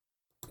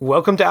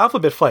Welcome to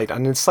Alphabet Flight,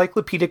 an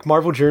encyclopedic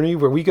Marvel journey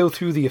where we go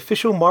through the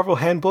official Marvel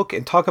handbook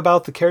and talk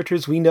about the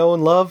characters we know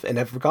and love and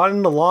have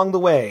forgotten along the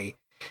way.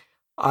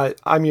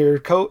 I'm your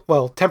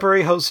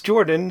temporary host,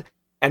 Jordan,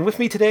 and with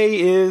me today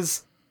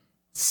is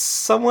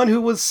someone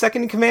who was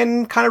second in command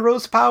and kind of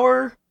rose to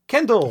power,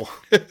 Kendall.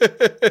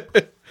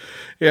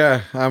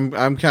 Yeah,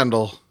 I'm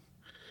Kendall.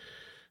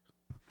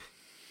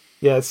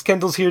 Yes,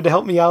 Kendall's here to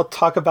help me out,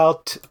 talk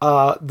about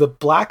the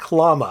Black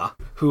Lama,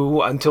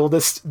 who until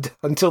this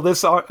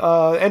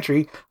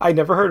entry I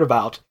never heard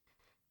about.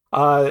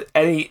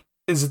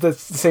 Is that the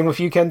same with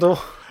you,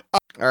 Kendall?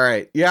 All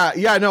right, yeah.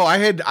 No, I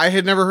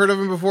had never heard of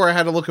him before. I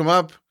had to look him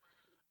up.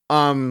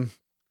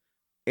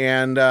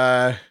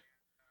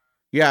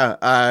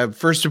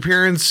 First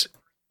appearance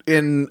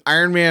in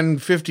Iron Man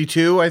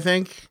 52, I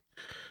think.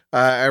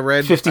 I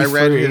read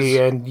 53,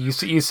 and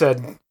you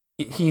said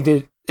he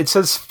did. It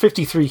says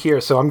 53 here,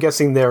 so I'm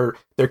guessing they're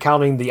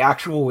counting the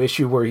actual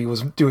issue where he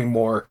was doing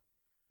more.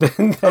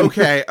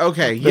 Okay.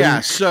 Yeah.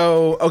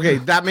 So,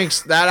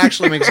 that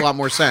actually makes a lot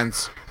more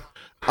sense.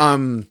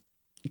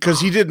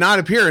 Because he did not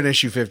appear in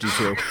issue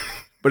 52,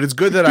 but it's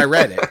good that I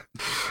read it.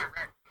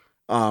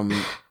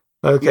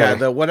 Okay. Yeah,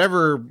 the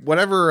whatever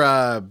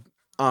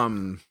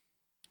random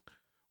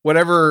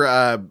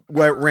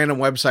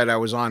website I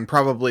was on,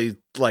 probably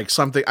like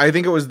something, I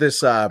think it was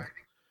this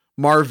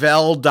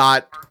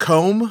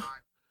marvel.com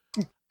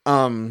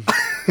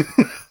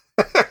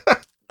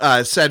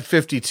said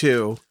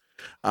 52.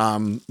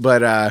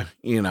 But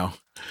who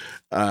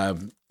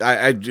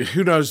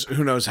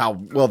knows how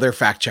well their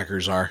fact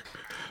checkers are.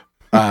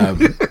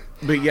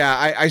 But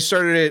yeah, I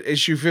started at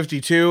issue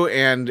 52,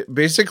 and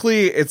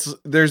basically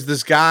there's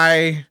this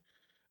guy,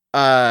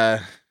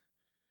 the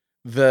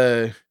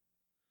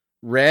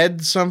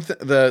red something,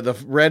 the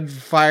red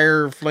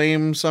fire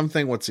flame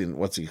something. What's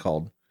he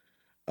called?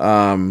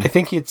 I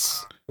think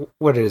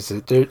what is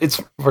it?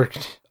 It's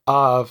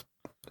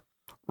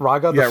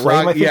Raga the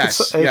Flame. I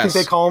think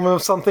they call him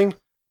something.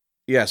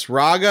 Yes,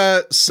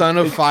 Raga, son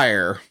of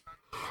fire.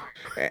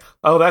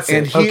 Oh, that's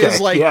and it. He is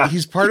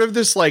he's part of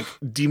this like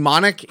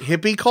demonic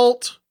hippie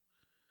cult.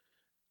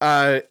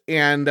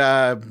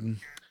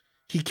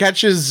 He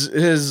catches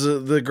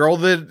the girl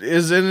that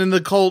is in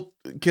the cult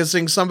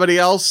kissing somebody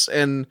else,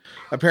 and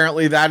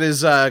apparently that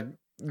is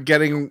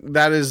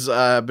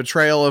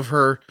betrayal of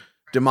her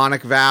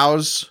demonic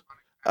vows.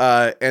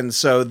 And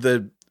so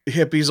the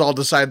hippies all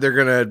decide they're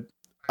gonna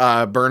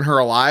burn her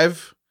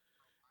alive,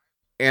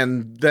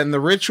 and then the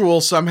ritual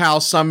somehow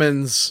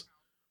summons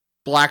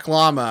Black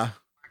Lama,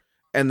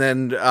 and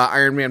then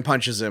Iron Man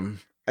punches him.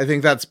 I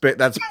think that's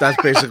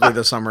basically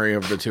the summary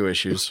of the two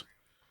issues.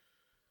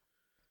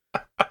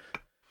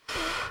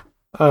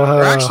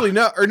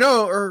 No.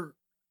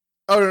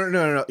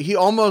 He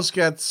almost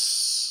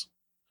gets.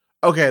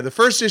 Okay, the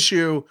first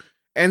issue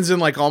ends in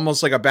like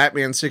almost like a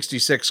Batman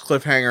 66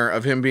 cliffhanger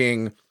of him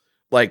being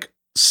like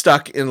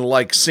stuck in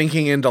like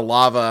sinking into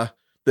lava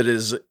that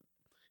is.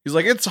 He's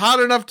like, it's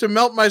hot enough to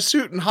melt my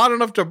suit and hot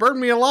enough to burn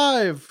me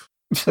alive.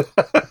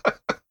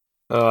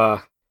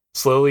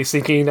 Slowly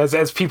sinking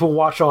as people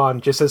watch on,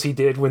 just as he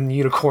did when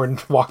Unicorn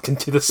walked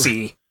into the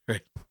sea.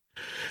 Right.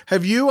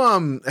 Have you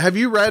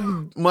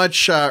read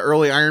much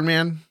early Iron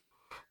Man?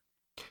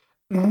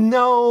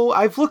 No,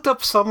 I've looked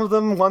up some of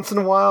them once in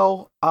a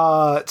while.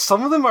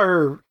 Some of them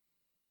are,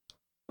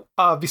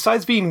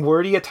 besides being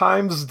wordy at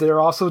times,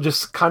 they're also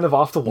just kind of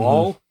off the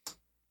wall. Mm-hmm.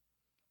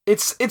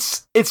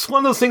 It's one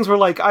of those things where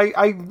like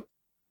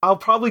I'll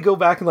probably go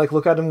back and like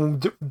look at them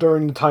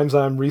during the times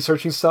that I'm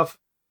researching stuff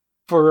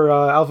for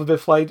Alphabet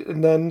Flight,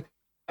 and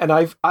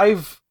I've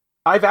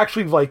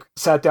actually like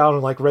sat down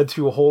and like read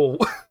through a whole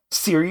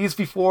series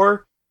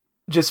before,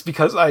 just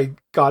because I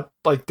got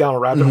like down a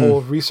rabbit hole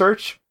of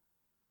research.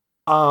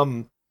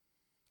 Even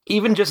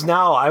just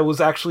now, I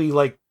was actually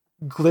like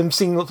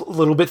glimpsing a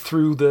little bit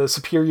through the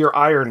Superior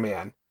Iron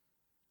Man,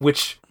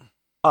 which,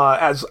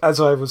 as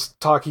I was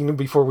talking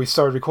before we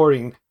started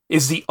recording,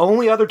 is the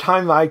only other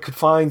time I could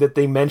find that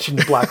they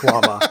mentioned Black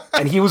Lama.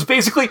 And he was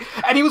basically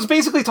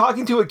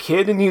talking to a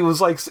kid, and he was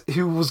like,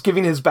 who was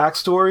giving his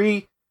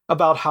backstory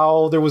about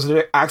how there was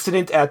an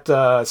accident at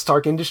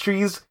Stark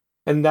Industries,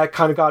 and that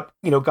kind of got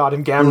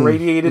him gamma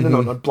radiated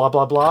and blah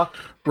blah blah.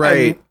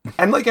 Right.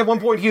 And like at one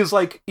point he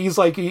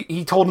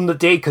told him the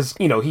date because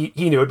he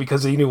knew it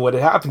because he knew what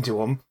had happened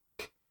to him.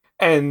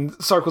 And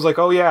Stark was like,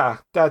 "Oh yeah,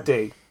 that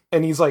day."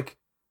 And he's like,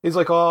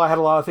 "Oh, I had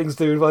a lot of things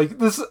to do." Like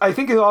this, I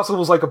think it also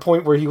was like a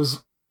point where he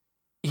was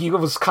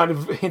kind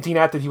of hinting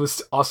at that he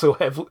was also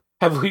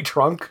heavily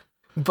drunk,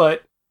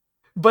 but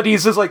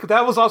he's just like,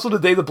 that was also the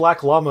day the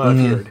Black Llama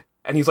appeared,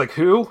 and he's like,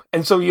 who?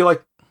 And so you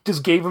like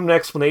just gave him an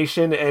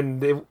explanation,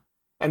 and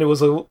it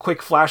was a quick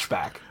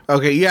flashback.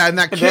 Okay, yeah, and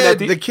that kid,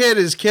 the kid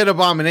is Kid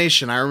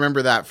Abomination. I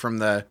remember that from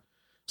the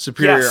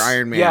Superior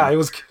Iron Man. Yeah, it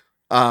was.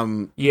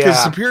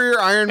 Because Superior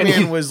Iron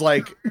Man was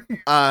like,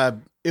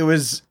 it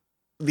was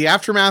the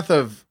aftermath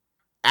of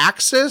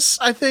Axis,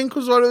 I think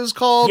was what it was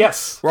called.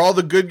 Yes. Where all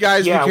the good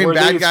guys became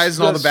bad guys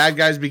and all the bad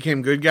guys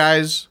became good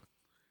guys.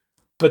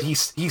 But he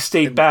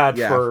stayed bad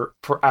for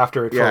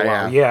after it for a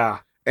while. Yeah.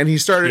 and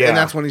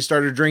that's when he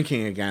started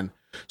drinking again.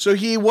 So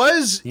he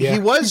was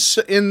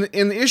in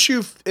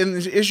issue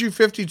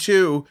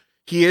 52.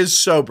 He is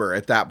sober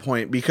at that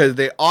point because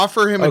they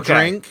offer him a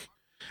drink,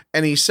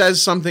 and he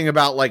says something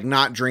about like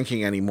not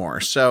drinking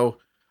anymore. So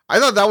I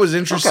thought that was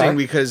interesting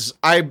because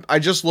I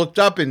just looked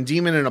up, and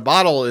Demon in a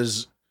Bottle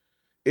is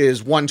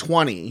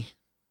 120.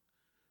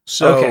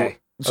 So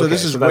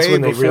this is way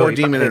before really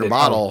Demon in a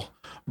Bottle,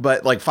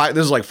 but like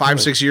this is like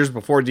 5-6 years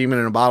before Demon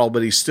in a Bottle,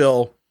 but he's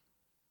still,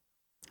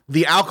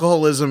 the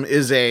alcoholism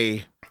is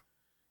a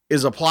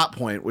plot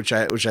point, which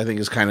I think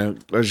is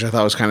which I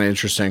thought was kind of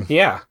interesting.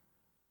 Yeah.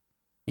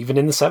 Even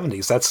in the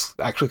 70s, that's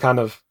actually kind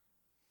of,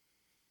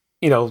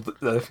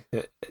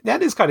 that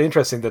is kind of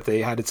interesting that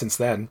they had it since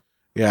then.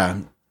 Yeah.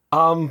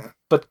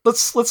 But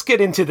let's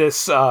get into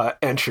this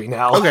entry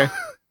now. Okay.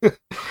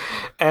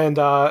 And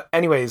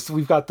anyways,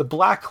 we've got the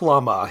Black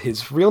Lama.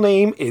 His real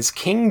name is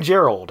King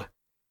Gerald.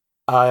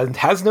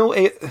 Has no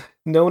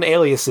known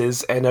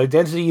aliases, and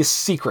identity is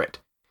secret.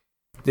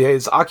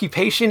 His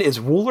occupation is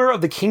ruler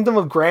of the Kingdom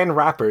of Grand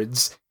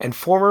Rapids and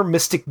former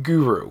mystic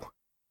guru.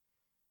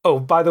 Oh,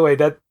 by the way,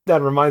 that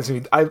reminds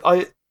me.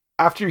 I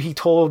after he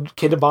told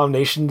Kid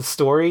Abomination the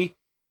story,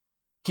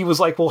 he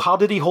was like, "Well, how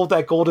did he hold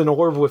that golden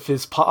orb with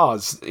his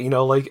paws?"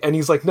 And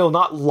he's like, "No,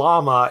 not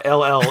llama,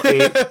 Lama.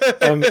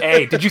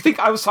 Did you think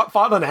I was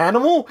fought an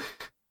animal?"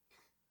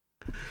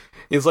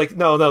 He's like,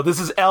 "No, this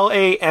is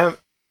Lama,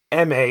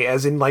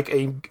 as in like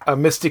a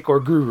mystic or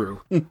guru."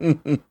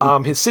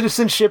 His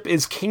citizenship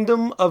is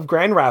Kingdom of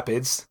Grand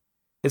Rapids.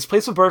 His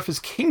place of birth is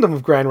Kingdom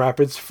of Grand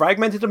Rapids,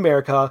 fragmented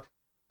America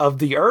of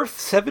the Earth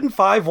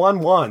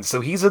 7511. So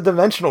he's a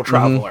dimensional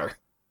traveler.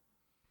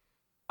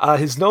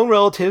 His known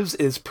relatives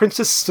is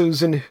Princess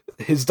Susan,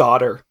 his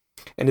daughter,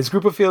 and his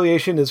group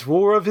affiliation is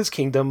ruler of his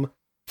kingdom,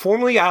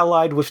 formerly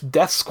allied with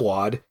Death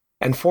Squad,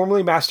 and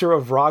formerly master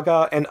of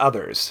Raga and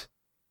others.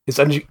 His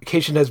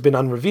education has been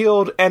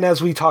unrevealed, and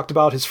as we talked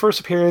about, his first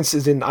appearance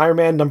is in Iron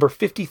Man number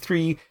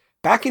 53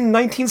 back in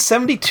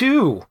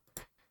 1972.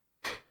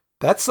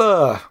 That's,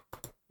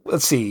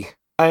 let's see.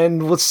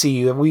 And let's see,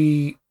 you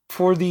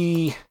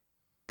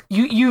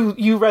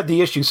read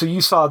the issue, so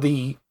you saw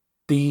the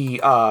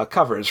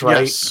covers,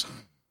 right? Yes.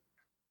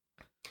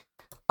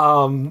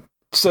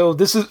 So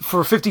this is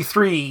for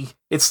 53.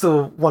 It's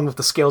the one with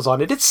the scales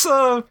on it. It's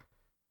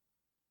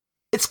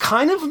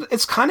kind of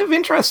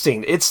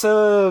interesting. It's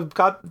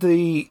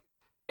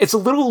it's a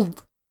little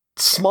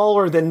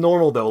smaller than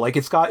normal though. Like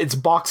it's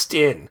boxed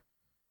in.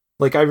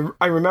 Like I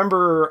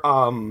remember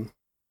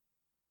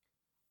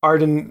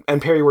Arden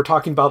and Perry were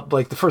talking about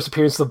like the first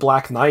appearance of the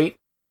Black Knight,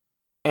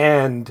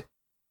 and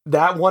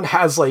that one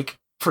has like,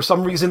 for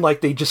some reason,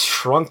 like they just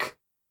shrunk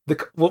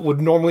what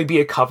would normally be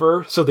a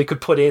cover so they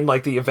could put in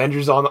like the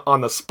Avengers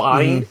on the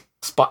spine,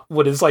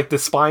 what is like the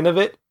spine of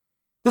it.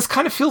 This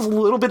kind of feels a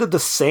little bit of the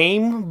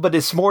same, but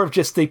it's more of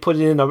just they put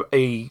it in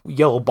a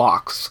yellow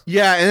box.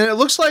 Yeah, and it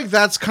looks like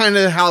that's kind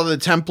of how the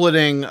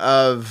templating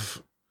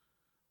of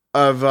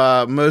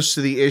most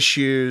of the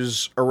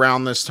issues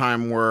around this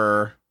time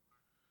were,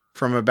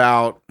 from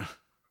about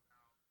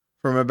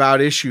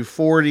issue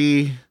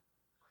 40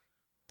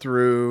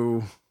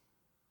 through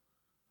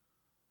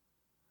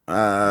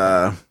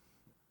like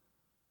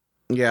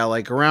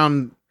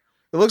around,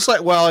 it looks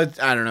like, well,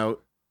 I don't know,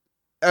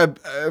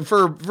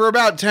 for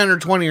about 10 or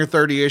 20 or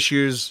 30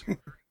 issues,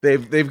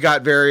 they've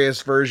got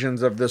various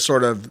versions of this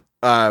sort of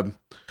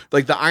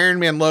like the Iron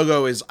Man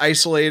logo is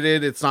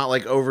isolated. It's not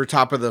like over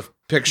top of the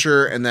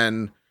picture, and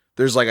then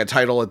there's like a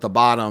title at the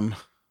bottom.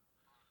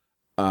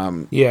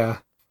 Yeah.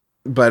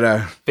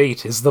 But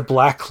Fate is the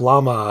Black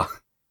Lama.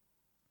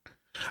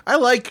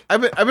 I've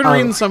been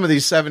reading some of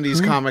these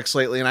 70s comics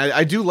lately, and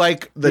I do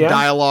like the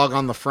dialogue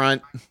on the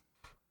front.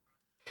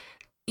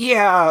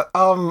 Yeah,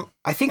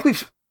 I think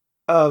we've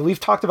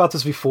talked about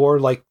this before.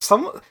 Like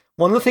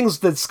one of the things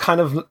that's kind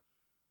of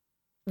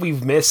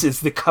we've missed is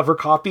the cover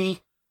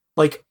copy.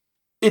 Like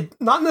it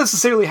not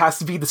necessarily has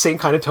to be the same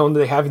kind of tone that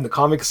they have in the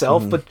comic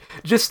itself, but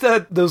just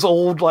those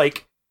old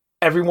like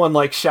everyone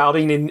like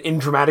shouting in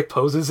dramatic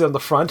poses on the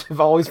front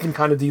have always been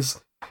kind of these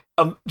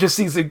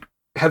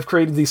have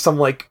created these some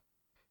like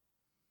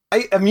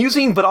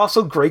amusing but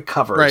also great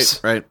covers.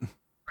 Right.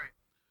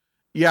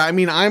 Yeah, I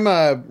mean, I'm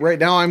right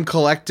now I'm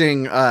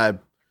collecting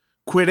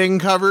quitting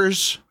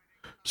covers.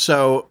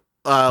 So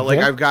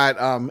I've got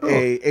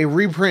a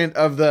reprint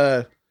of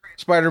the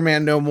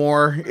Spider-Man No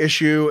More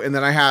issue, and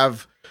then I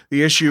have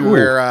the issue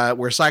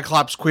where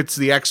Cyclops quits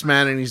the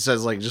X-Men and he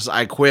says like just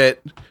I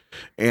quit.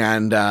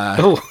 And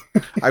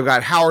I've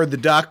got Howard the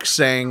Duck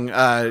saying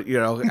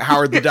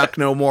Howard the Duck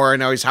no more, and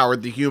now he's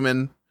Howard the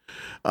Human.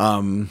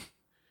 A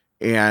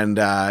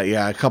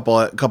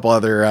couple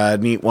other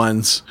neat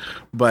ones,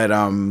 but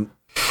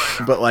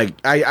like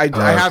I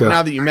have,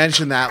 now that you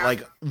mentioned that,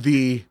 like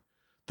the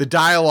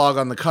dialogue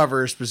on the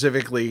cover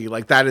specifically,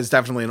 like that is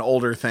definitely an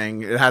older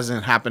thing. It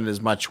hasn't happened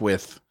as much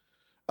with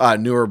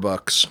newer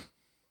books.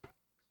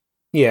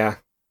 Yeah.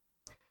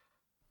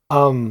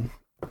 And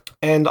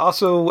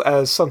also,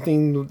 as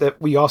something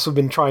that we also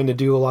been trying to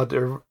do a lot,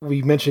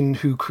 we mentioned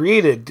who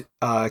created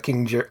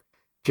King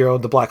hero,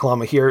 the Black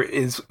Lama here,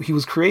 is he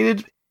was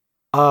created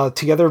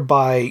together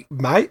by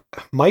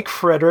Mike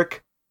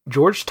Frederick,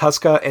 George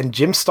Tuska, and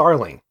Jim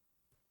Starling.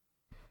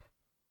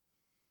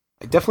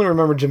 I definitely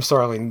remember Jim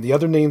Starling. The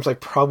other names I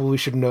probably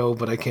should know,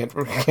 but I can't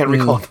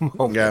recall at the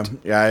moment.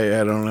 Yeah,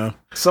 I don't know.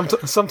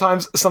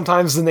 Sometimes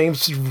the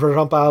names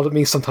jump out at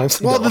me. Sometimes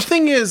they don't. The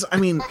thing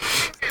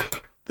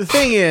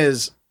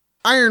is,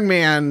 Iron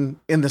Man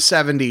in the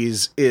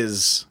 70s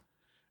is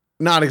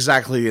not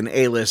exactly an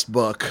A-list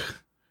book.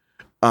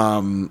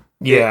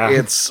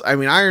 Yeah,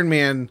 Iron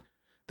Man.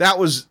 That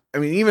was,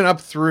 even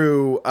up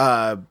through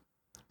the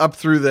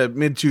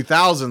mid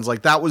 2000s,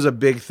 like that was a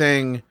big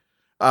thing.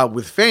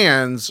 With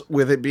fans,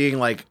 with it being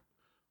like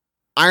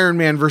Iron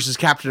Man versus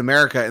Captain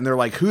America, and they're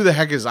like, who the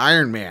heck is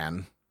Iron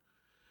Man?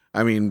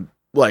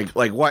 Like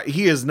what?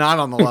 He is not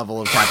on the level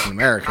of Captain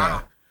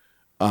America.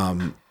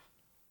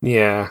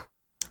 Yeah.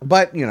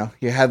 But you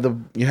had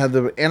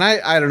the, and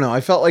I don't know,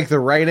 I felt like the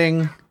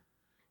writing,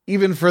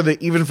 even for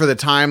the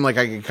time, like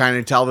I could kind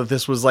of tell that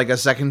this was like a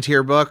second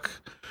tier book.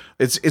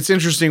 It's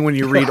interesting when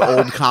you read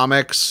old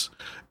comics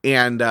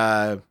and,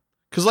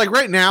 because like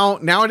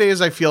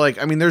nowadays I feel like,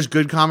 there's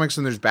good comics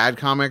and there's bad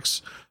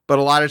comics, but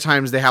a lot of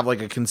times they have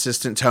like a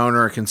consistent tone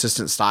or a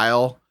consistent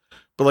style.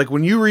 But like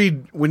when you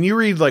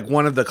read like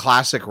one of the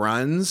classic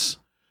runs,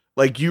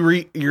 like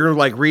you're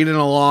like reading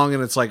along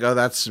and it's like, oh,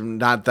 that's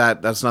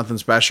nothing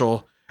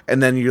special.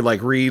 And then you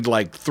like read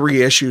like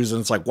 3 issues and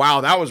it's like,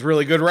 wow, that was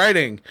really good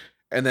writing.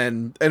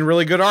 And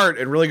really good art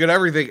and really good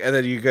everything. And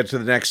then you get to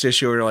the next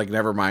issue and you're like,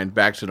 never mind,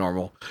 back to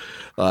normal.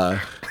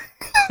 Where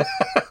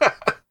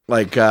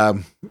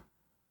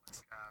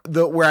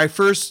I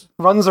first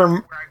runs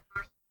are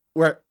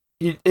where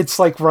it's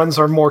like runs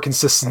are more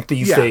consistent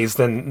these days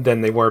than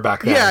they were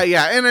back then.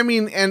 Yeah.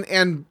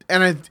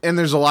 And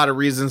there's a lot of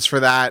reasons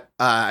for that.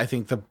 I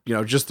think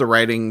just the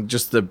writing,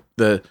 just the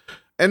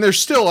and there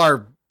still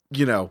are,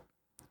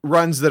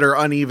 runs that are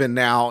uneven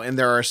now, and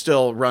there are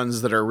still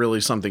runs that are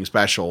really something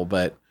special.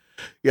 But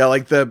yeah,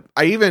 like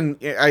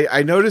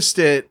I noticed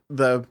it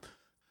the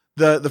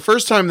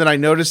first time that I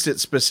noticed it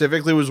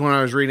specifically was when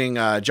I was reading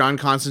John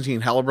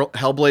Constantine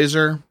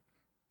Hellblazer,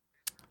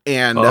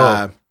 and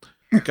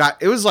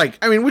it was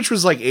like, which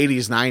was like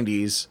 80s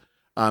 90s,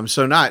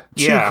 so not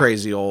too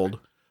crazy old.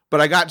 But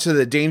I got to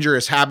the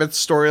Dangerous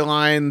Habits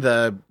storyline,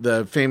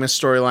 the famous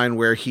storyline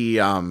where he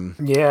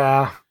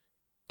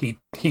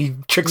he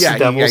tricks the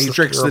devils. He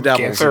tricks the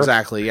devils, cancer.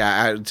 Exactly,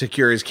 to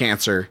cure his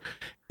cancer,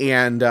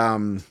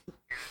 and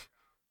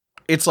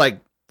it's like,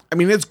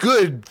 it's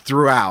good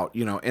throughout,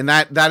 and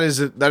that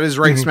is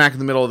right smack in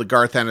the middle of the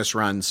Garth Ennis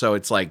run. So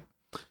it's like,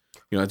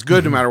 it's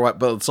good no matter what,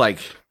 but it's like,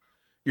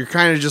 you're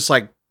kind of just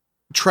like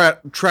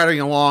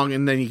treading along,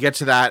 and then you get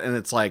to that, and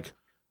it's like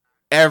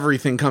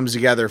everything comes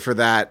together for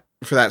that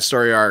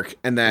story arc,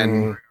 and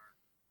then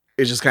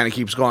it just kind of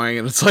keeps going,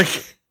 and it's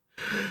like,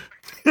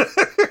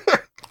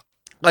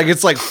 like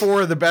it's like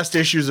 4 of the best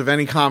issues of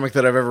any comic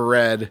that I've ever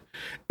read,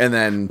 and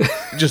then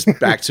just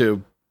back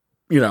to,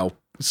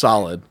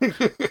 solid.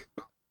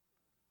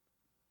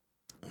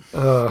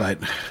 But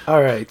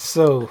all right,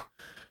 so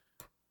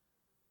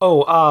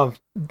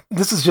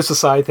this is just a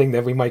side thing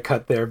that we might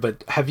cut there,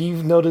 but have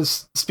you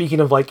noticed, speaking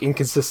of like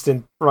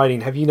inconsistent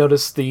writing, have you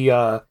noticed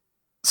the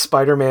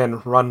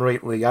Spider-Man run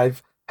lately? I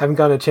haven't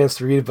gotten a chance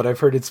to read it, but I've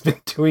heard it's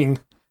been doing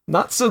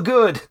not so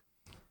good.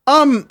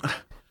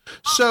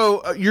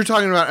 So you're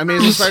talking about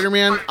Amazing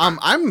Spider-Man?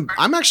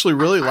 I'm actually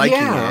really liking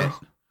it.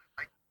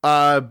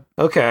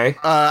 Okay.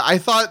 I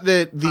thought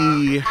that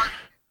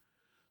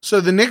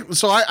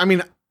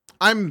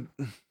I'm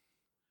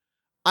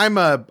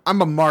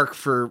a mark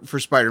for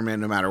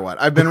Spider-Man no matter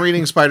what. I've been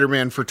reading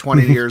Spider-Man for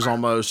 20 years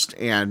almost,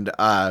 and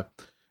I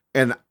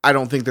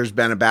don't think there's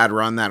been a bad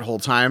run that whole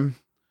time.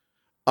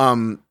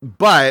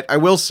 But I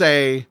will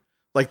say,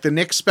 like, the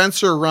Nick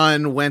Spencer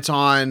run went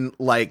on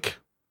like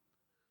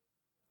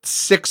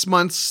 6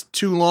 months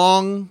too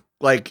long.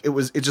 Like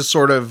it just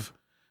sort of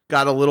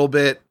got a little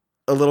bit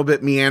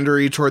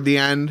meandery toward the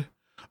end.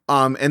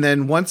 And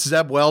then once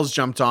Zeb Wells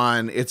jumped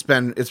on, it's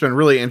been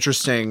really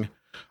interesting.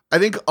 I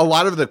think a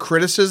lot of the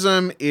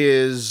criticism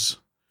is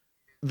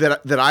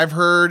that I've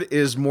heard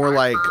is more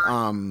like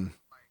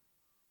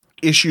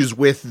issues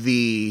with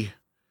the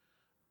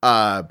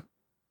I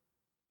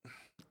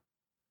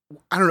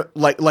don't know,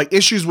 like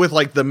issues with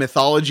like the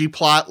mythology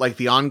plot, like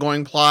the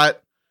ongoing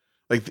plot,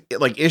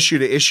 like issue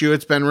to issue.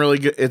 It's been really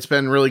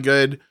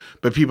good,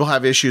 but people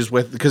have issues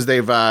with, because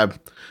they've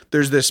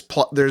there's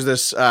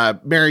this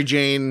Mary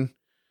Jane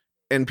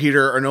and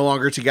Peter are no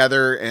longer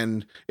together,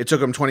 and it took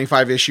them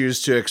 25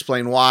 issues to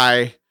explain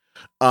why.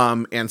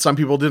 And some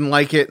people didn't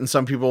like it, and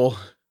some people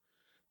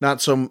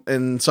not so,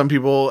 and some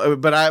people,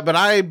 but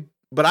I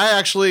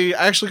actually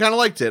kind of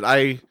liked it.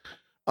 I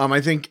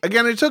think,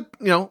 again, it took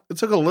a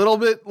little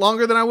bit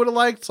longer than I would have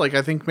liked. Like,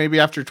 I think maybe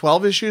after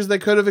 12 issues they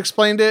could have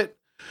explained it,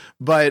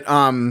 but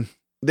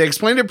they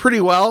explained it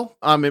pretty well.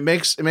 It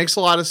makes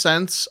a lot of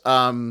sense.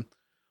 All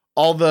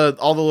the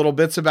little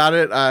bits about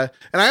it. And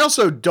I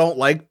also don't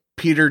like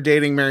Peter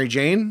dating Mary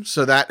Jane,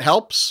 so that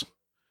helps.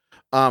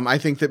 I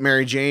think that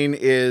Mary Jane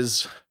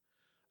is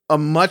a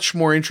much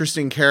more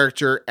interesting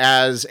character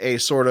as a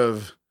sort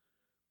of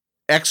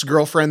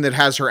ex-girlfriend that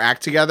has her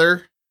act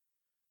together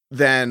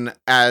than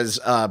as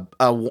a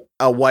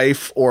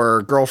wife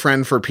or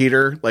girlfriend for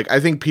Peter. Like, I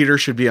think Peter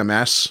should be a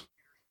mess.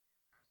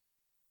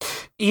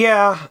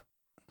 Yeah.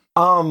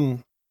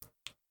 I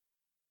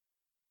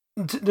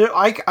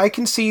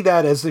can see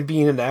that as it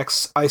being an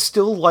ex. I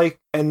still like,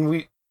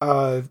 and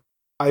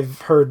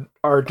I've heard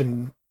Art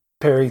and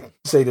Perry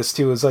say this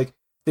too, is like,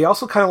 they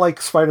also kind of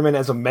like Spider-Man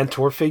as a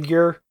mentor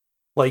figure.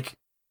 Like,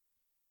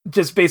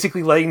 just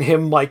basically letting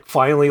him, like,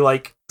 finally,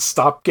 like,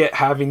 stop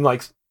having,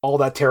 like, all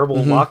that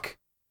terrible luck.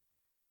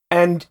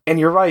 And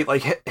you're right,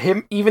 like,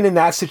 him, even in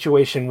that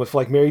situation with,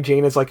 like, Mary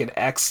Jane as, like, an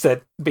ex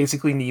that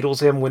basically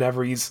needles him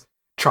whenever he's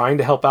trying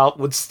to help out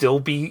would still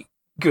be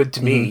good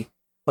to me.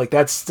 Like,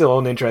 that's still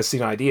an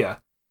interesting idea.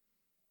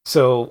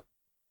 So,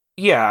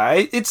 yeah,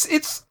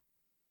 it's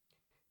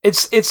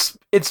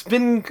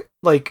been,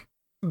 like,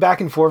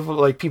 back and forth,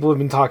 like, people have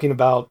been talking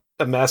about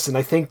a mess, and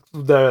I think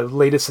the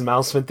latest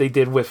announcement they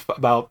did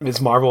about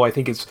Ms. Marvel, I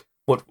think, is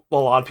what a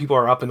lot of people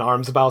are up in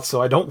arms about,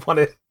 so I don't want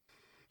to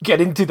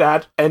get into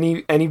that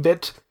any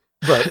bit.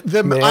 But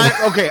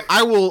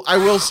I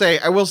will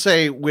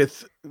say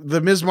with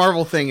the Ms.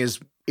 Marvel thing is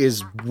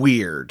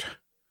weird.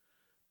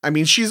 I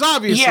mean, she's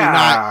obviously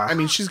not. I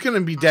mean, she's going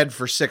to be dead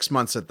for 6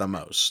 months at the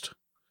most.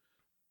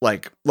 She's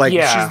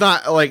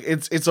not, like,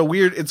 it's a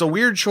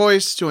weird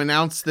choice to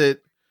announce that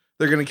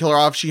they're going to kill her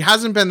off. She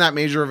hasn't been that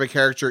major of a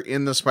character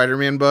in the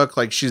Spider-Man book.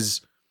 Like,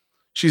 she's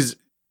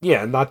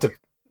not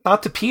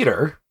to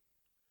Peter.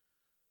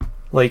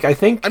 Like, I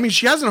mean,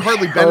 she hasn't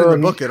hardly been in the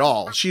book at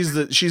all. She's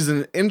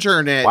an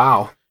intern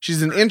at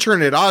She's an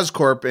intern at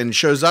Oscorp and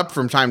shows up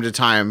from time to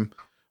time,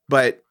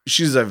 but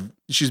she's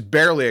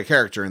barely a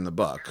character in the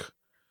book.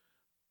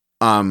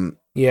 But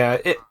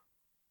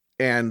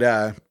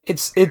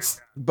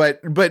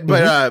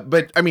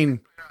I mean,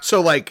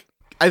 so, like,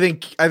 I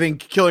think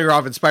killing her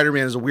off in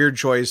Spider-Man is a weird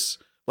choice.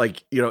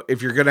 Like, you know,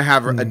 if you're going to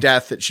have a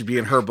death, it should be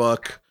in her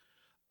book.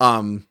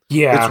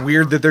 It's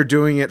weird that they're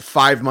doing it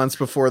 5 months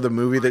before the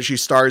movie that she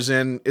stars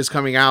in is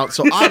coming out.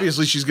 So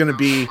obviously she's going to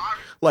be,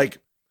 like,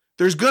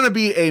 there's going to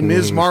be a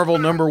Ms. Marvel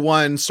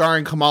 #1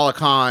 starring Kamala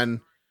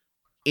Khan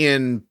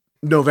in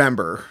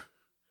November.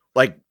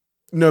 Like,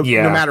 no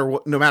matter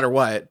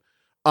what.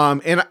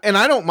 And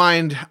I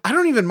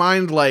don't even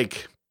mind,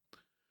 like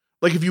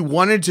if you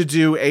wanted to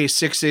do a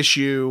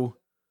 6-issue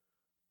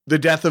The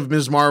Death of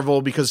Ms.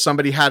 Marvel because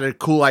somebody had a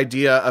cool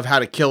idea of how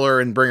to kill her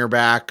and bring her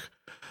back.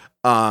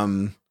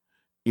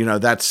 You know,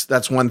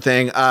 that's one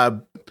thing. I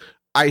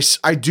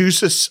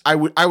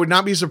would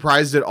not be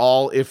surprised at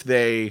all if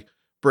they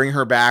bring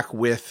her back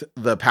with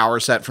the power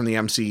set from the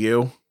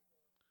MCU.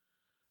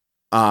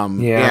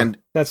 And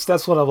that's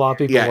what a lot of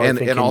people are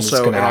thinking. And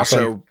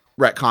also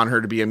retcon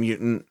her to be a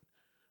mutant.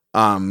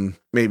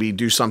 Maybe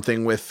do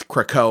something with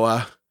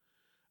Krakoa.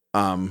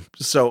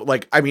 So,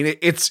 like, I mean,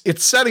 it's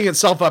setting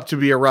itself up to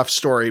be a rough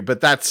story,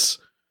 but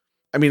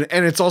and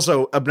it's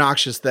also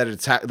obnoxious that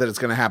it's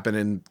going to happen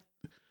in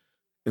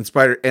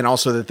Spider, and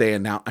also that they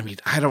announce. I mean,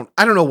 I don't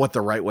know what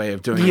the right way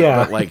of doing it,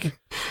 but like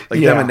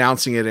them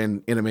announcing it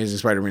in Amazing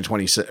Spider-Man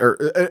 26, or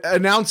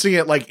announcing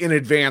it, like, in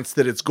advance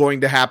that it's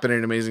going to happen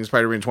in Amazing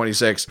Spider-Man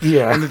 26,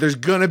 and that there's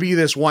gonna be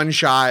this one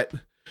shot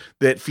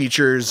that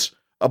features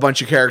a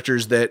bunch of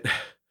characters that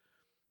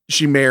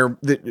she may or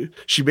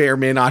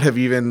may not have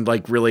even,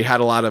 like, really had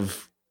a lot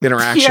of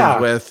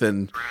interaction with,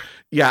 and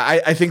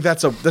I think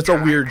that's a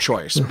weird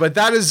choice, but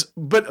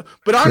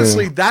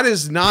honestly, that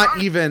is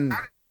not even.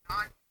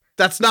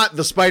 That's not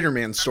the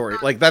Spider-Man story.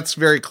 Like, that's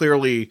very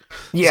clearly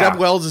Zeb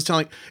Wells is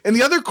telling. And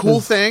the other cool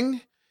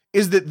thing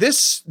is that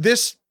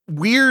this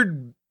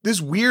weird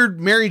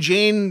Mary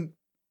Jane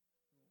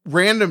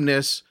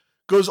randomness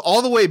goes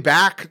all the way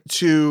back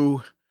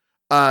to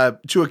a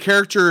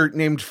character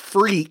named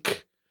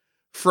Freak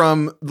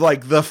from,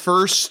 like, the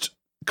first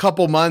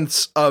couple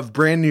months of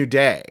Brand New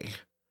Day.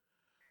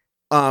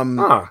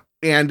 And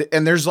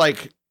there's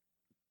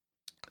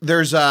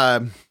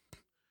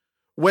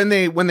when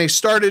they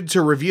started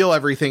to reveal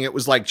everything, it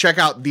was like, check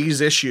out these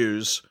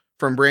issues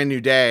from Brand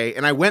New Day.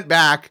 And I went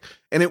back,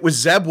 and it was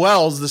Zeb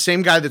Wells, the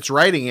same guy that's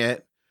writing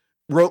it,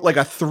 wrote, like,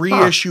 a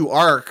 3-issue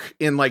arc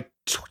in, like,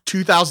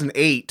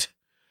 2008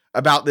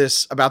 about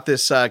this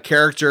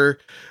character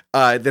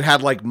that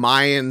had, like,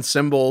 Mayan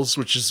symbols,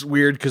 which is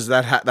weird because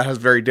that has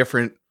very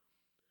different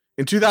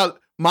in 2000.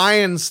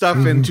 Mayan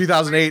stuff in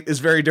 2008 is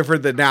very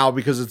different than now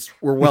because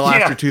we're well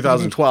after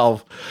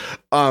 2012.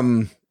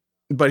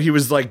 But he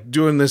was, like,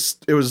 doing this,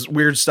 it was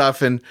weird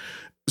stuff. And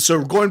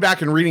so going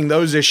back and reading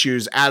those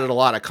issues added a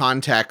lot of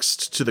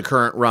context to the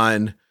current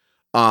run.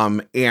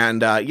 I'm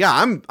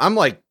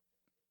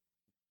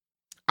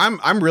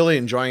really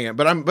enjoying it,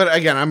 but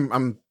again,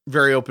 I'm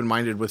very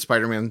open-minded with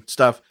Spider-Man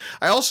stuff.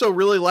 I also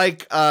really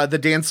like, the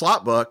Dan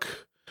Slott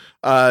book,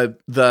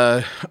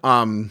 the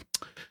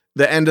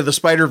End of the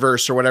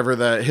Spider-Verse, or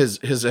whatever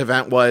his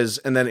event was,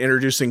 and then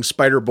introducing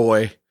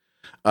Spider-Boy.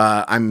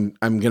 I'm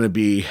gonna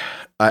be,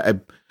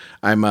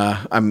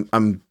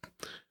 I'm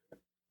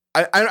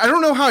I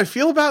don't know how I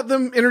feel about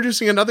them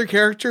introducing another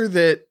character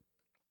that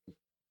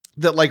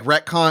like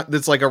retcon,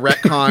 that's like a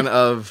retcon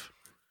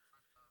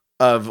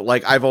of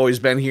like I've always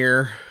been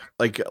here,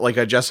 like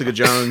a Jessica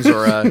Jones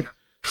or a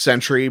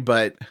Sentry,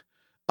 but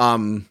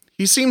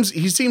he seems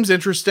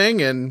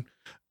interesting, and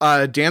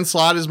Dan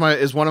Slott is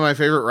one of my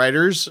favorite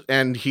writers,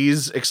 and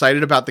he's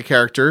excited about the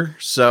character,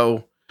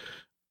 so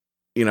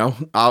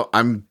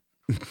I'm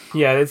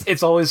yeah,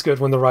 it's always good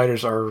when the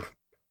writers are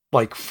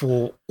like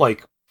full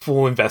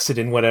invested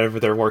in whatever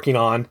they're working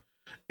on,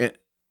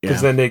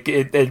 because then they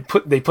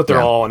put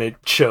their all, and it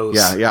shows.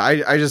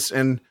 I just,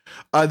 and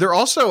there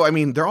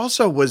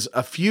also was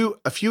a few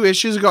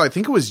issues ago, I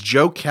think it was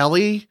Joe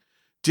Kelly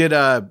did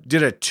a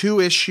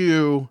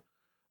 2-issue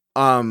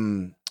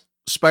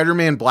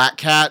Spider-Man Black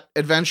Cat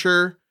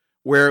adventure,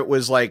 where it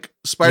was like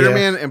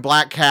Spider-Man and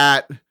Black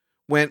Cat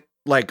went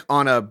like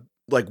on a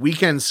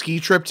weekend ski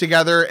trip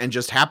together and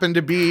just happened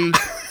to be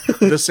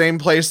the same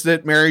place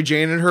that Mary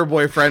Jane and her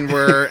boyfriend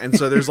were. And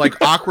so there's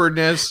like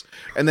awkwardness,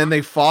 and then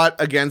they fought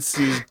against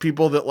these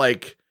people that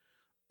like,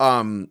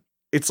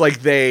 it's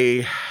like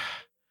they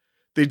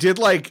did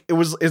like,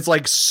 it's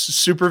like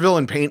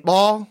supervillain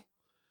paintball.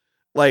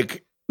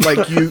 Like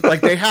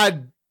they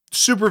had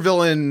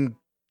supervillain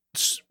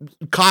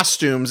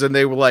costumes, and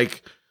they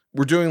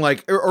were doing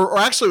like, or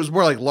actually it was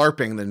more like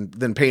LARPing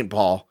than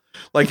paintball.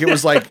 Like it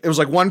was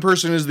like one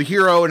person is the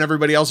hero and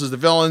everybody else is the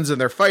villains, and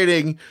they're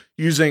fighting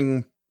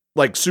using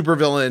like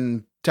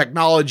supervillain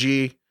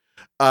technology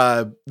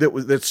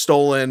that's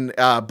stolen,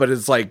 but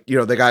it's like,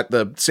 they got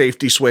the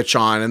safety switch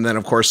on, and then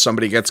of course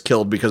somebody gets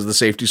killed because the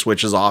safety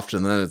switch is off,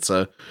 and then it's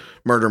a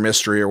murder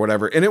mystery or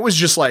whatever. And it was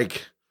this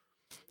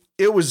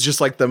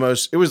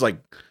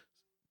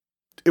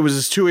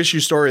 2-issue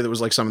story that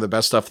was like some of the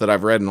best stuff that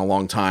I've read in a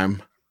long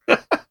time.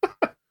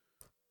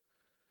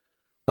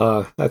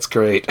 That's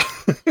great.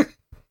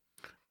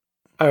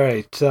 All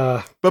right.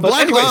 But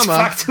Black anyways, Llama.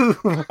 Back to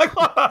Black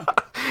Llama.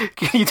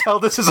 Can you tell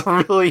this is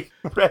a really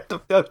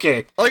random?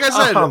 Okay. Like I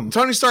said,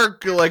 Tony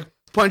Stark like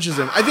punches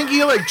him. I think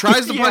he like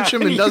tries to punch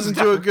him and doesn't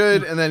do it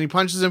good, and then he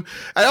punches him.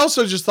 I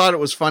also just thought it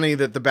was funny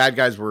that the bad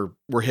guys were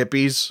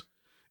hippies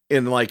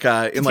in like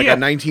a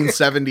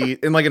 1970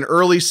 in like an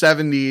early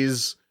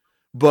 70s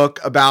book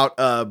about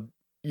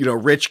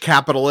rich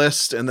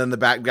capitalist, and then the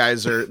bad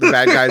guys are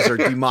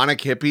demonic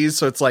hippies.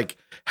 So it's like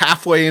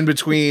halfway in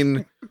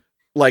between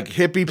like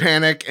hippie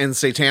panic and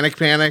satanic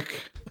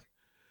panic.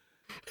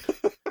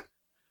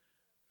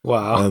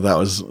 Wow. That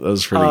was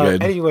pretty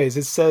good. Anyways,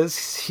 it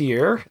says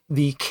here,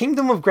 the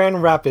Kingdom of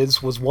Grand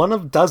Rapids was one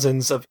of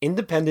dozens of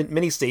independent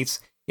mini-states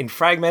in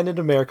fragmented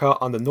America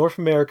on the North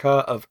America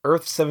of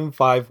Earth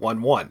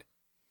 7511.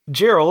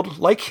 Gerald,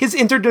 like his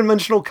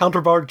interdimensional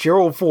counterpart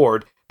Gerald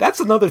Ford, that's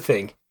another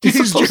thing.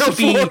 He's supposed Gerald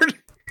to be Ford?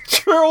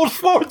 Gerald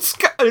Ford's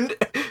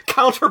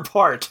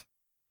counterpart.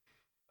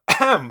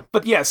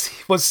 But yes,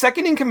 he was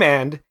second in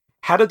command,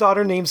 had a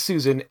daughter named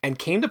Susan, and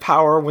came to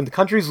power when the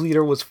country's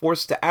leader was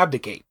forced to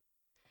abdicate.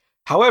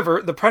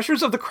 However, the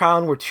pressures of the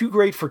crown were too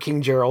great for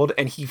King Gerald,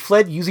 and he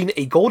fled using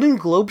a golden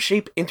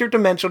globe-shaped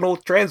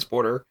interdimensional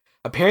transporter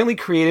apparently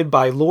created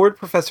by Lord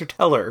Professor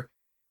Teller,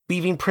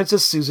 leaving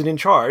Princess Susan in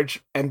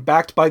charge, and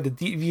backed by the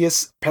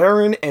devious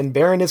Baron and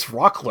Baroness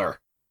Rockler.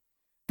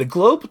 The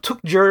globe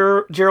took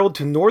Gerald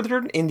to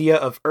northern India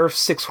of Earth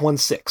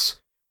 616,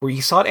 where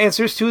he sought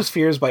answers to his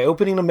fears by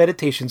opening a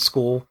meditation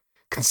school,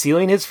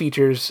 concealing his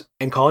features,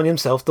 and calling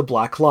himself the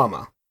Black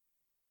Llama.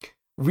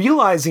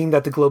 Realizing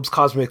that the globe's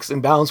cosmic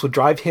imbalance would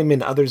drive him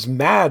and others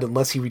mad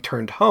unless he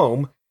returned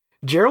home,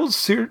 Gerald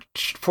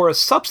searched for a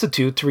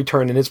substitute to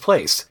return in his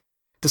place.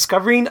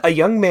 Discovering a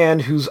young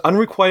man whose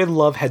unrequited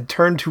love had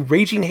turned to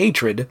raging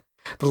hatred,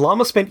 the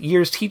Llama spent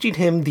years teaching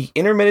him the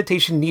inner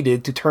meditation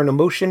needed to turn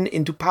emotion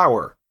into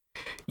power.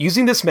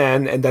 Using this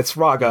man, and that's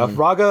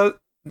Raga,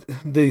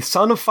 the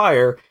son of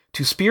fire,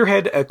 to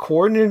spearhead a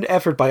coordinated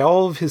effort by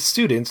all of his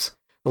students,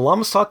 the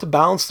Llama sought to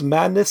balance the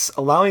madness,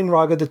 allowing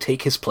Raga to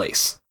take his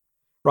place.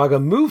 Raga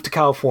moved to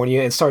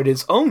California and started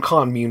his own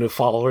commune of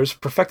followers,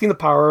 perfecting the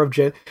power of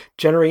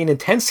generating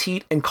intense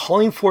heat and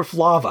calling forth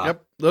lava.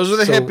 Yep, those are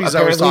the hippies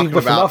I was talking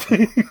about.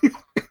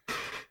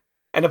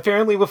 And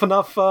apparently with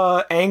enough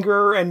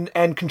anger and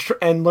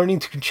learning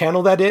to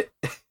channel that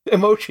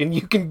emotion,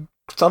 you can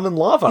summon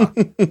lava,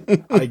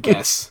 I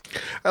guess.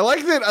 I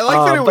like that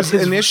it was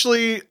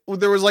initially,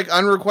 there was like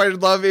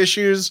unrequited love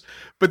issues,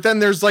 but then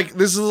there's like,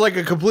 this is like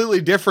a completely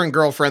different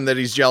girlfriend that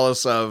he's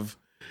jealous of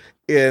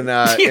in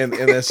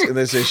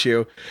this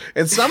issue.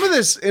 And some of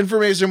this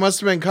information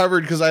must have been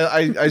covered because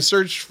I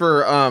searched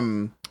for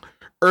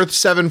Earth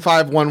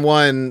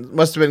 7511,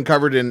 must have been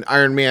covered in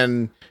Iron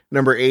Man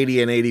number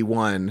 80 and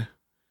 81.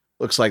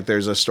 Looks like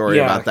there's a story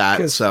about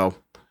that. So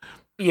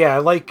yeah,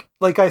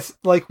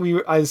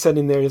 I said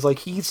in there, is like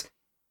he's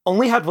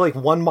only had like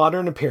one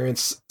modern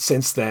appearance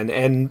since then,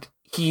 and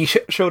he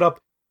showed up.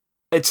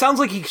 It sounds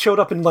like he showed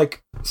up in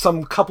like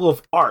some couple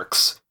of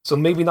arcs, so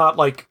maybe not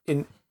like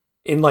in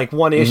like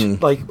one issue.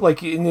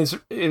 Like in his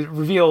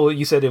reveal,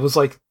 you said it was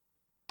like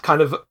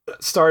kind of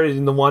started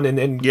in the one and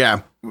then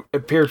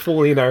appeared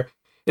fully in there.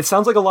 it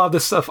sounds like a lot of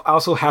this stuff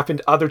also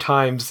happened other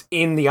times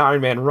in the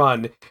Iron Man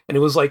run, and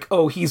it was like,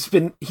 oh,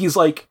 he's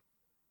like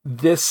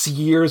this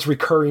year's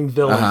recurring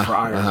villain for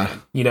Iron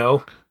Man, you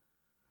know?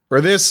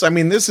 Or this, I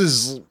mean, this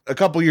is a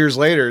couple years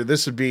later.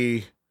 This would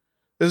be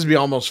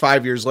almost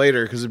 5 years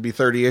later, because it'd be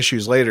 30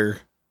 issues later.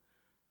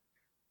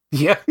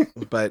 Yeah.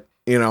 But,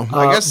 you know,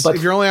 I guess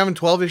if you're only having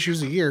 12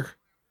 issues a year,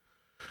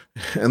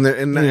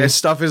 and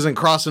stuff isn't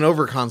crossing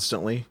over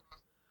constantly.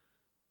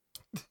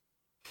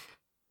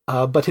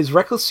 But his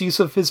reckless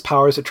use of his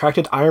powers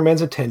attracted Iron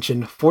Man's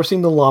attention,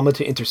 forcing the Lama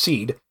to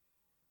intercede,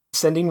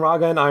 sending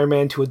Raga and Iron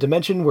Man to a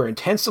dimension where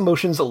intense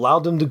emotions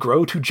allowed them to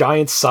grow to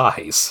giant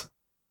size.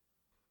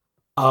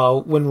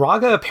 When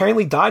Raga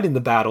apparently died in the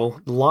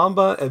battle, the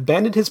Lama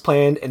abandoned his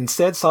plan and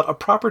instead sought a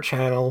proper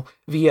channel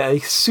via a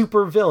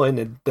super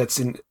villain, that's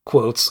in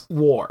quotes,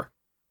 war,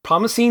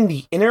 promising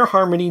the inner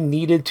harmony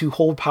needed to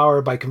hold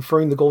power by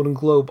conferring the Golden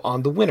Globe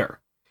on the winner.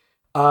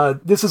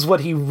 This is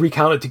what he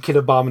recounted to Kid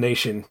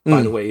Abomination,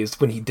 by the way, is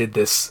when he did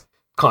this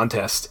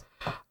contest.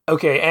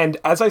 Okay, and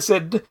as I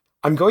said,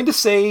 I'm going to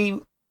say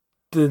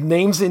the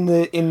names in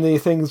the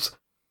things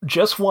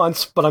just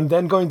once, but I'm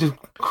then going to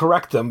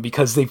correct them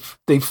because they've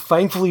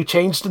thankfully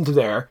changed into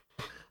there.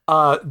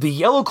 The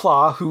Yellow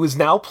Claw, who is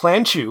now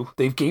Planchu,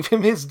 they've gave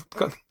him his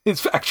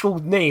actual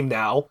name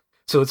now,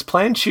 so it's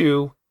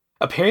Planchu,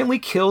 apparently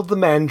killed the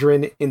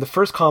Mandarin in the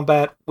first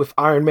combat with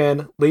Iron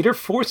Man, later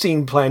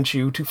forcing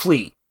Planchu to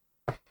flee.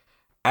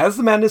 As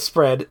the madness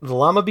spread, the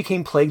Lama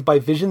became plagued by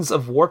visions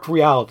of warped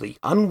reality,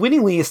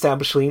 unwittingly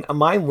establishing a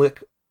mind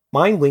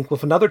link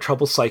with another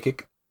troubled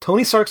psychic,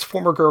 Tony Stark's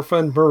former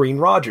girlfriend, Maureen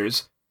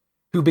Rogers,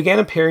 who began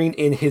appearing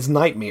in his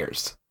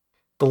nightmares.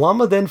 The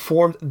Lama then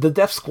formed the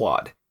Death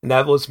Squad, and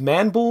that was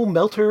Manbull,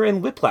 Melter,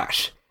 and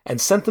Whiplash,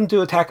 and sent them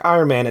to attack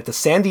Iron Man at the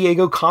San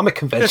Diego Comic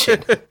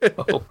Convention.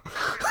 Oh,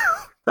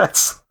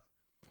 that's...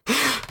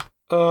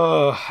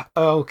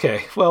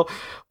 okay. Well,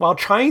 while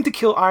trying to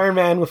kill Iron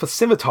Man with a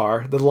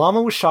scimitar, the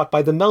Lama was shot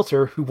by the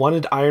Melter, who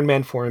wanted Iron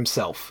Man for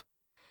himself.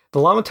 The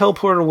Lama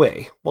teleported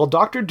away, while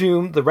Doctor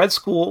Doom, the Red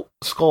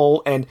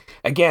Skull, and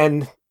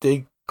again,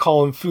 they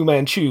call him Fu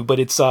Manchu, but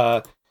it's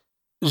Zhang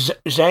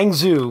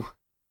Zhu,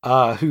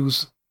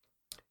 who's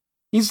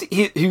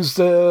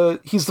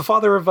the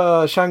father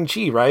of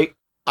Shang-Chi, right?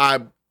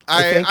 I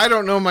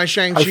don't know my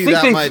Shang-Chi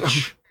that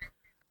much.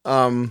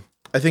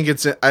 I think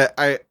it's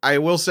I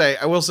will say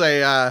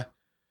I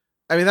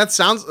mean that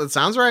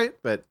sounds right,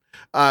 but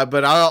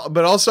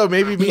also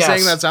maybe me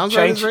saying that sounds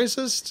right is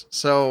racist.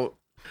 So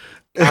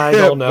I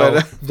don't know.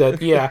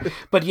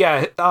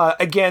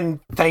 Again,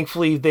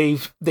 thankfully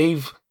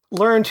they've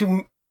learned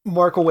to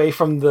mark away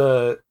from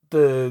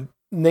the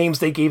names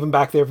they gave him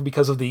back there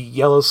because of the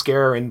Yellow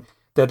Scare, and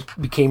that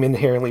became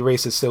inherently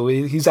racist. So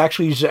he's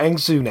actually Zhang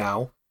Zhu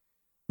now,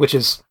 which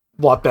is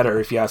a lot better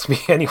if you ask me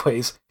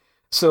anyways.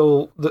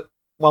 So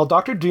while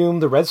Doctor Doom,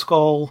 the Red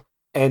Skull,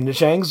 and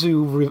Zhang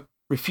Zhu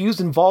refused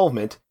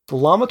involvement, the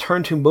Lama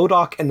turned to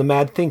MODOK and the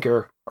Mad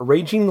Thinker,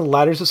 arranging the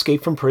latter's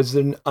escape from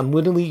prison,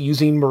 unwittingly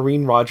using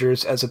Maureen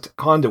Rogers as a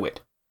conduit.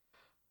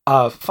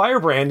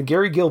 Firebrand,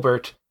 Gary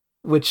Gilbert,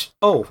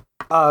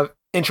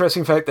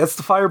 interesting fact, that's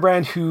the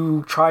Firebrand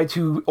who tried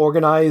to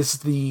organize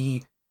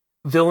the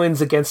villains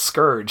against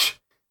Scourge.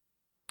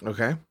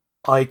 Okay.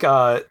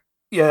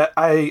 Yeah,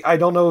 I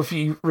don't know if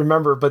you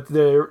remember, but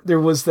there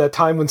was that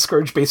time when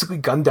Scourge basically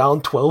gunned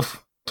down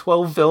 12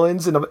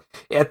 villains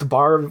at the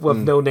bar with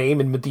no name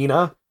in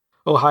Medina,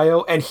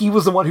 Ohio, and he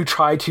was the one who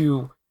tried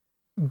to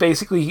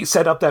basically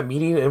set up that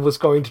meeting and was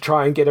going to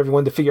try and get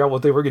everyone to figure out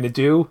what they were going to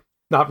do,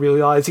 not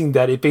realizing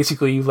that it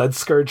basically led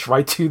Scourge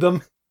right to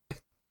them.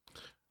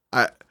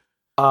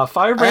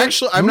 Firebrand.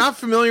 I'm not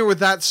familiar with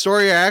that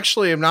story. I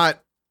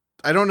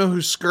don't know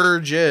who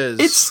Scourge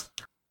is.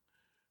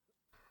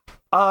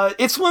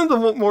 It's one of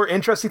the more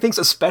interesting things,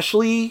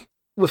 especially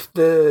with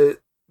the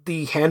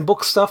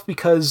handbook stuff,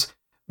 because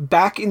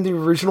back in the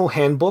original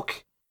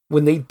handbook,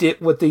 when they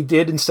did what they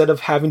did, instead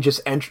of having just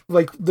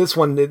like this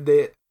one,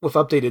 they with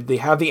updated, they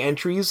have the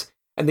entries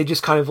and they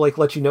just kind of like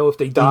let you know if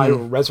they died or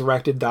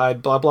resurrected,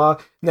 died, blah blah.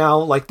 Now,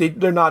 like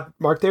they're not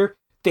marked there.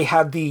 They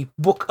had the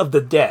Book of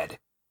the Dead,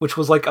 which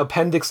was like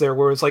appendix there,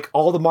 where it's like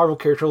all the Marvel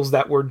characters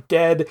that were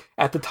dead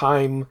at the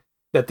time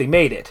that they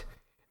made it,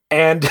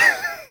 and.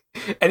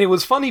 And it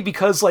was funny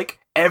because, like,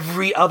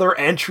 every other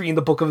entry in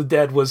the Book of the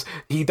Dead was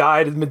he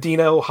died in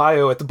Medina,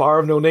 Ohio, at the bar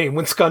of no name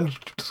when Scourge.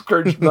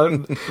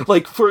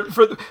 Like for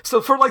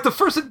the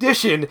first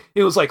edition,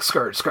 it was like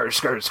Scourge.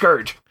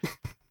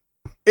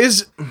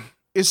 Is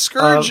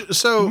Scourge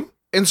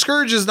and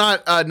Scourge is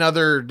not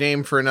another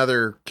name for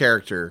another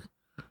character?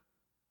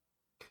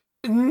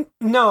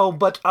 No,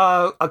 but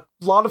a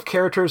lot of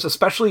characters,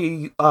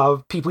 especially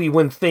people you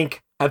wouldn't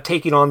think, have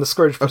taken on the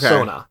Scourge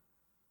persona. Okay.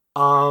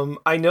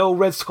 I know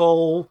Red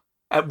Skull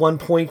at one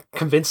point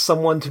convinced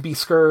someone to be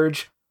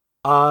Scourge.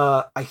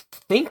 I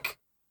think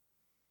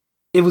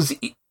it was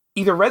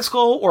either Red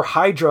Skull or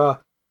Hydra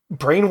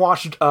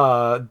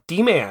brainwashed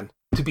D-Man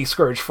to be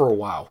Scourge for a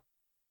while.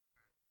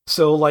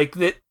 So like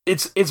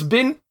it's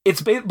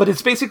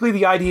basically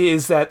the idea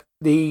is that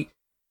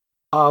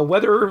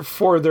Whether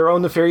for their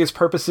own nefarious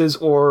purposes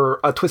or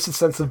a twisted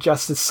sense of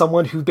justice,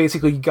 someone who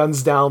basically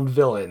guns down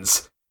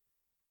villains.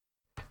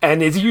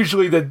 And it's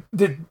usually the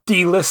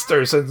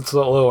D-listers and the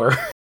lower.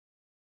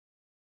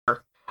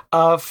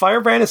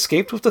 Firebrand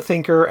escaped with the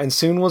Thinker and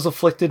soon was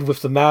afflicted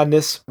with the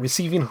madness,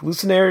 receiving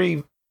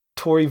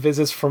hallucinatory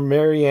visits from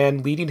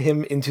Marianne, leading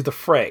him into the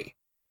fray.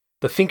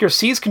 The Thinker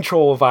seized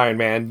control of Iron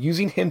Man,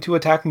 using him to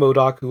attack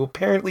MODOK, who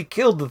apparently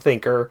killed the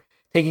Thinker,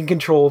 taking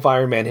control of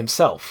Iron Man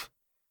himself.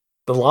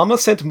 The Lama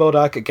sent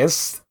MODOK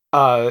against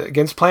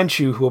Plan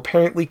Chu, who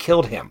apparently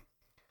killed him.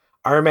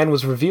 Iron Man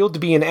was revealed to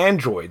be an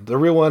android, the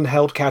real one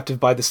held captive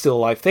by the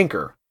still-alive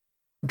Thinker.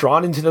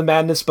 Drawn into the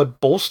madness but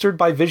bolstered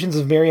by visions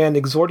of Marianne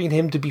exhorting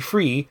him to be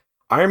free,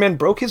 Iron Man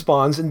broke his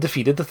bonds and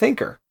defeated the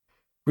Thinker.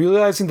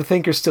 Realizing the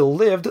Thinker still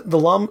lived, the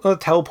Lama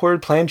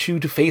teleported Plan Chu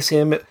to face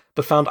him,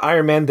 but found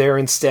Iron Man there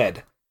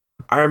instead.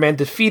 Iron Man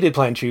defeated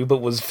Plan Chu,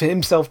 but was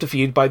himself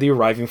defeated by the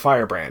arriving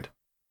Firebrand.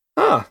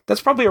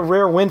 That's probably a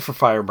rare win for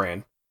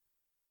Firebrand.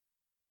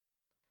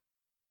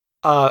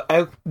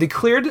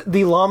 Declared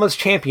the Lama's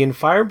champion,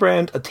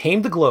 Firebrand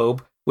attained the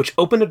globe, which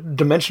opened a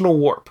dimensional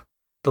warp.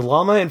 The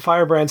Lama and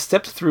Firebrand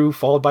stepped through,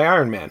 followed by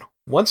Iron Man.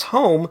 Once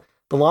home,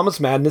 the Lama's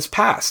madness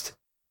passed.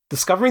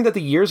 Discovering that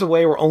the years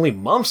away were only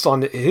months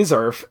on his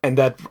Earth, and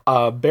that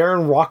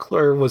Baron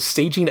Rockler was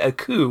staging a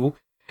coup,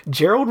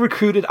 Gerald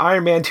recruited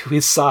Iron Man to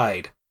his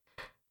side.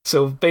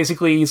 So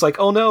basically, he's like,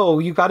 oh no,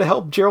 you gotta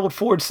help Gerald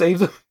Ford save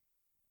them.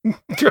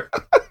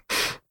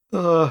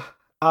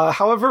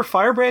 However,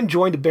 Firebrand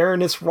joined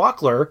Baroness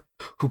Rockler,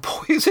 who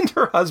poisoned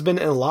her husband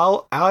and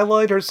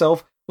allied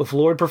herself with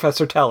Lord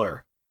Professor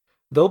Teller.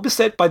 Though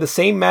beset by the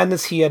same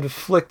madness he had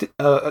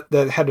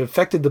that had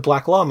affected the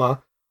Black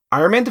Lama,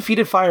 Iron Man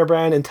defeated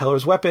Firebrand and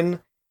Teller's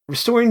weapon,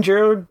 restoring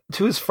Jared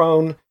to his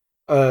throne.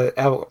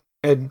 Jared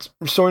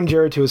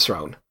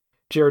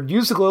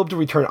used the globe to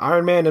return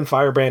Iron Man and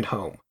Firebrand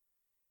home.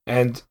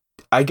 And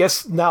I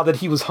guess now that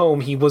he was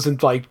home, he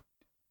wasn't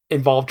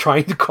involved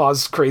trying to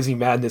cause crazy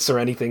madness or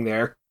anything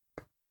there.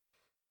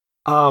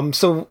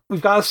 So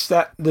we've got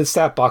the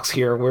stat box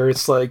here where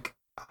it's like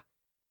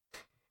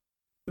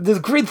the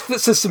grid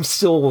system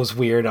still was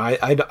weird.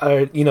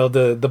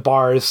 The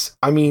bars.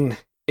 I mean,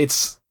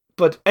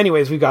 but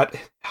anyways, we got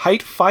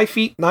height 5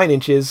 feet 9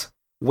 inches,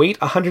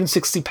 weight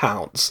 160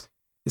 pounds.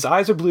 His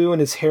eyes are blue and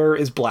his hair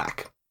is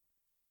black.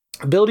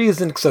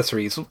 Abilities and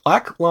accessories.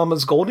 Black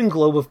Lama's golden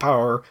globe of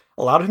power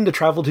allowed him to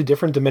travel to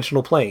different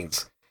dimensional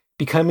planes,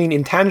 becoming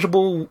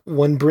intangible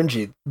when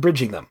bridging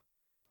them.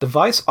 The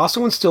device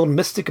also instilled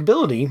mystic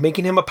ability,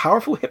 making him a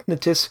powerful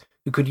hypnotist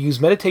who could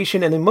use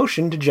meditation and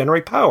emotion to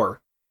generate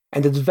power,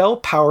 and to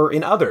develop power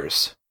in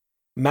others.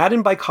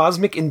 Maddened by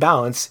cosmic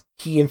imbalance,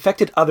 he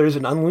infected others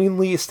and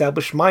unwillingly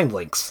established mind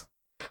links.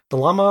 The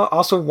Lama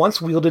also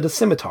once wielded a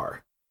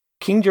scimitar.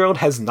 King Gerald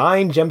has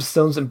 9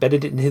 gemstones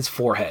embedded in his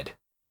forehead.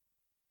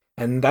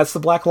 And that's the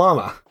Black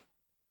Lama.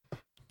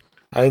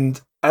 And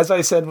as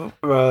I said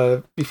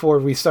before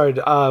we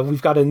started,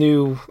 we've got a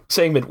new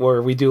segment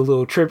where we do a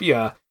little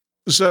trivia.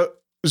 So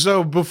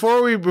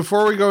before we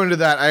go into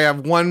that, I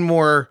have one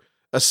more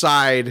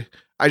aside.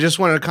 I just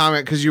wanted to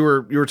comment because you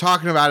were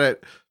talking about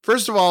it.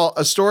 First of all,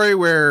 a story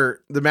where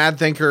the Mad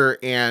Thinker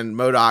and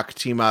MODOK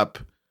team up.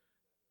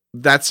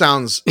 That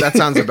sounds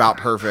about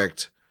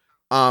perfect.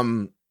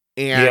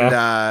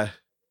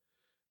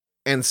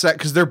 And set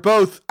because they're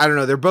both, I don't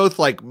know, they're both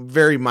like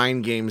very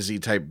mind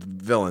gamesy type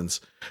villains.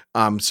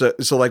 So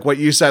like what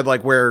you said,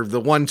 like where the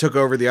one took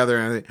over the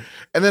other,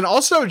 and then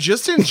also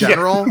just in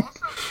general,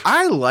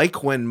 I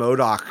like when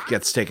MODOK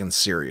gets taken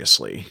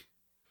seriously.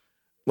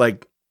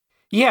 Like,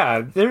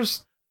 yeah,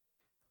 there's,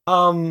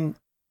 what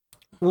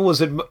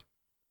was it?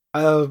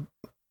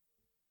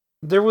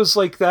 There was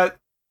that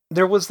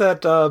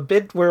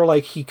bit where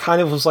like he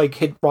kind of was like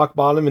hit rock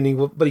bottom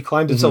but he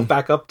climbed himself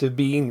back up to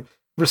being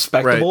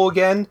respectable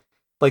again.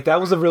 Like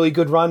that was a really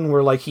good run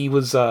where like he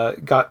was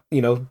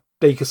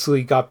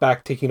basically got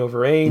back taking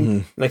over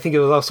AIM. And I think it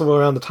was also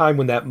around the time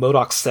when that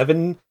MODOK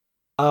 7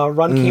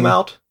 run came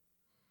out.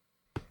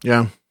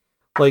 Yeah.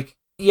 Like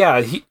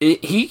he's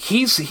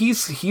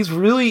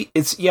really,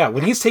 it's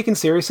when he's taken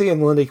seriously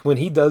and when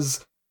he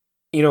does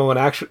an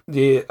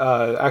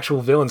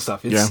actual villain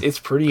stuff, it's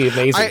pretty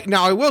amazing.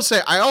 Now I will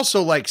say I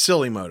also like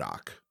silly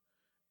MODOK.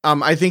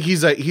 I think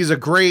he's a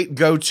great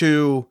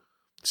go-to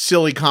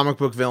silly comic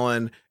book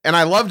villain, and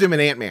I loved him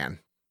in Ant-Man.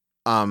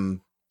 I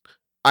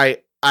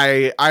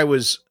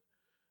was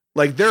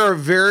like, there are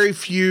very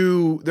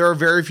few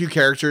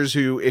characters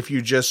who, if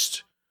you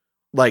just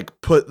like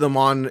put them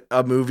on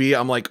a movie,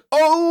 I'm like,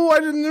 oh,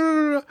 I didn't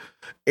know.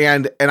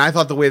 And I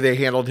thought the way they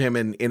handled him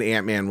in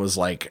Ant-Man was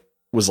like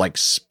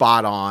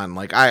spot on.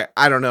 Like,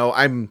 I don't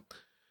know.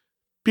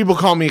 People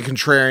call me a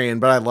contrarian,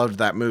 but I loved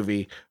that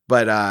movie.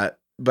 But I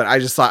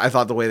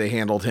thought the way they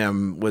handled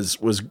him was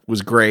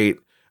great.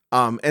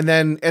 And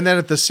then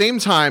at the same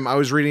time, I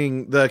was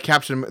reading the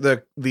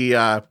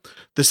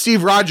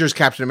Steve Rogers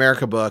Captain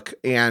America book,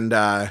 and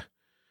I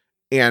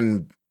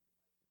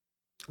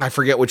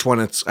forget which one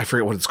I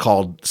forget what it's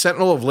called.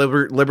 Sentinel of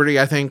Liberty,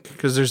 I think,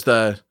 because there's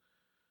the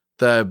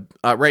the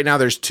right now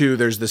there's two.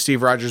 There's the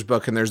Steve Rogers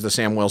book and there's the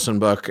Sam Wilson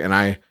book. And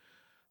I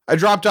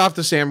dropped off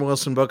the Sam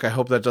Wilson book. I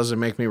hope that doesn't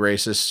make me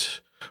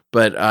racist,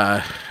 but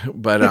I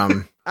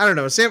don't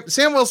know.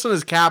 Sam Wilson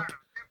is Cap.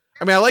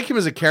 I mean, I like him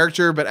as a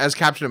character, but as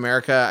Captain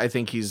America, I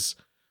think he's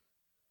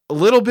a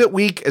little bit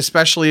weak,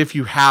 especially if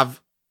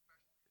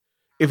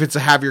it's a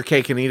have your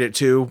cake and eat it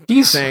too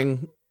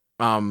thing.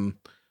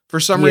 For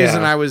some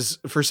reason I was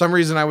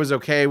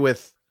okay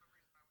with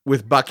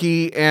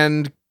Bucky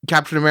and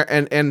Captain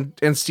America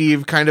and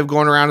Steve kind of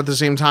going around at the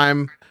same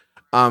time.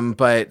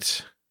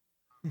 But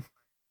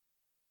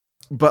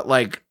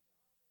like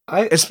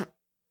it's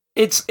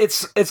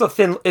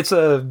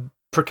a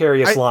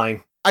precarious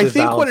line. I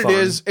think what it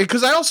is,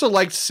 because I also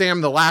liked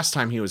Sam the last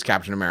time he was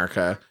Captain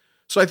America.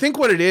 So I think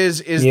what it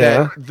is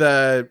that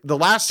the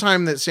last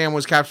time that Sam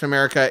was Captain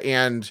America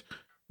and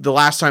the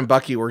last time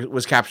Bucky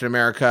was Captain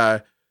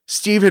America,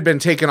 Steve had been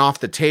taken off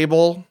the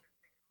table,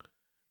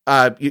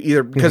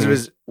 either because of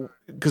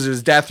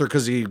his death or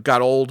because he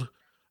got old,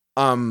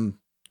 and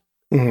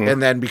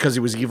then because he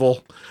was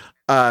evil,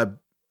 but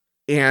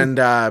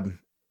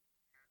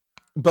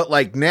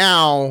like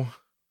now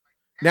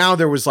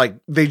there was like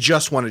they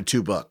just wanted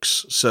 2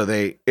 books, so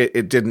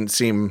it didn't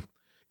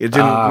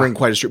ring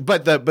quite as true.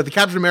 But the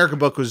Captain America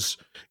book or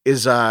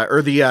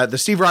the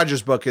Steve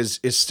Rogers book is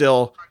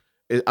still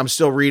I'm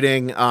still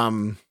reading,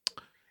 and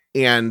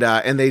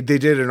they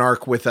did an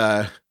arc with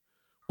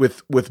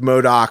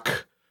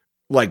MODOK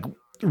like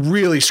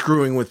really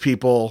screwing with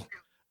people,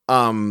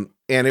 and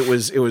it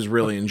was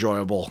really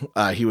enjoyable.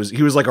 He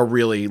was like a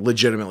really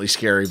legitimately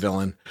scary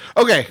villain.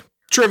 Okay,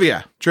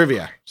 trivia.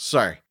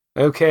 Sorry.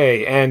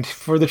 Okay, and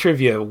for the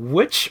trivia,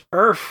 which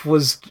Earth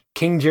was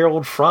King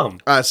Gerald from?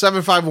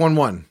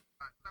 7511.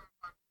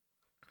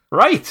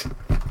 Right.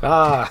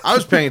 I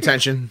was paying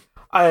attention.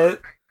 And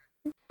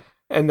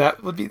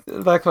that would be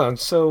that one.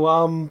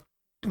 So,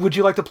 would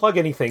you like to plug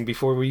anything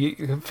before we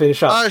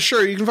finish up?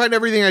 Sure. You can find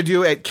everything I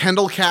do at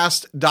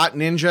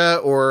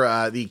kendallcast.ninja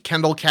or the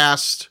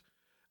Kendallcast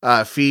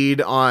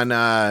feed on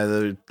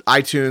the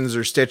iTunes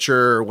or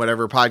Stitcher or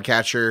whatever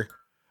podcatcher.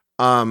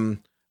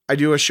 I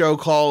do a show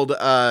called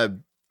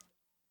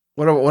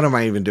what am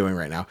I even doing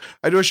right now?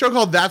 I do a show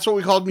called That's What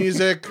We Called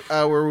Music,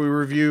 where we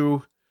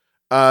review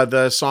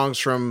the songs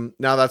from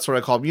Now That's What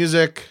I Call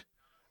Music.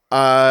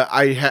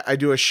 I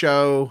do a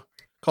show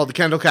called the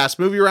Kendallcast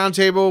Movie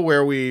Roundtable,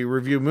 where we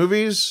review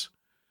movies.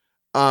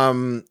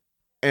 And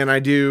I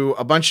do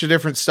a bunch of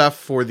different stuff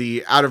for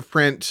the out of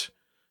print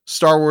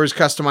Star Wars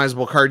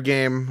customizable card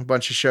game, a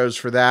bunch of shows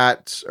for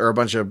that, or a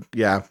bunch of,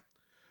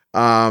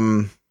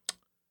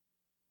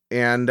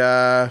 and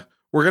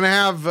we're going to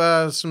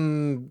have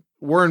some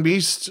War and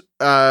Beast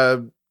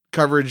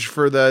coverage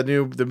for the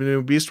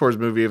new Beast Wars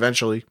movie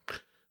eventually.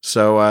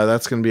 So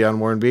that's going to be on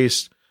War and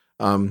Beast.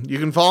 You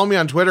can follow me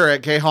on Twitter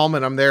at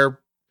 @KHallman. I'm there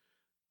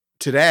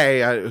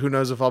today. Who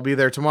knows if I'll be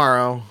there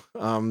tomorrow.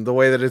 The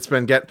way that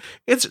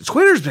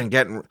Twitter's been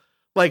getting,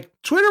 like,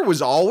 Twitter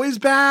was always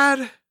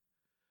bad,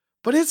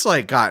 but it's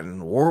like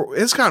gotten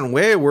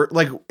way worse.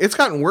 Like, it's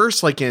gotten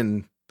worse, like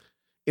in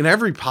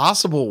every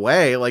possible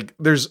way. Like,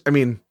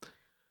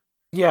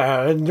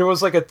 yeah, and there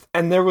was like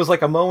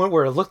a moment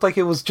where it looked like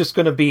it was just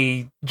going to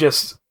be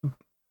just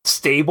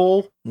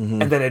stable,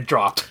 and then it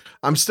dropped.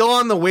 I'm still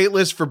on the wait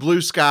list for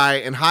Blue Sky,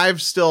 and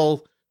Hive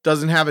still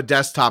doesn't have a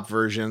desktop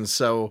version.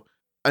 So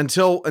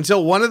until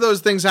one of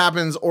those things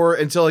happens, or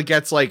until it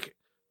gets like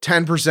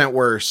 10%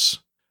 worse,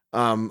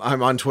 I'm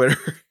on Twitter.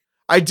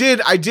 I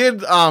did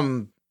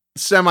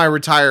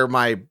semi-retire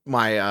my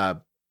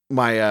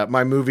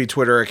movie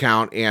Twitter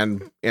account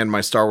and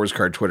my Star Wars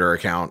card Twitter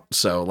account.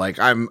 So like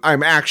I'm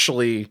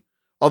actually,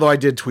 although I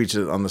did tweet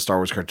it on the Star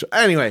Wars card.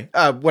 Anyway,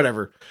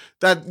 whatever.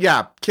 That,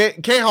 yeah,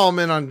 K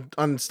Hallman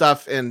on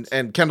stuff and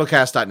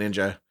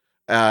Kendallcast.ninja,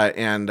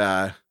 and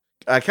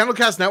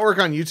Kendallcast Network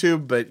on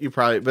YouTube, but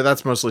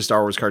that's mostly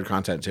Star Wars card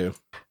content too.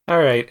 All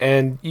right,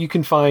 and you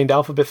can find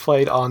Alphabet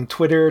Flight on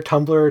Twitter,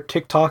 Tumblr,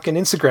 TikTok, and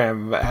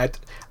Instagram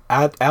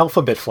at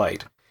Alphabet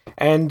Flight.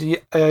 And you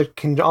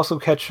can also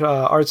catch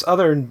Art's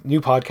other new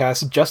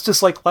podcast,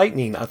 Justice Like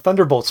Lightning, a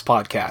Thunderbolts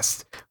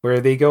podcast, where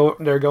they're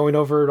going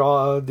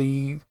over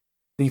the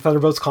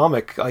Thunderbolts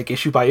comic, like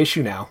issue by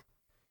issue now.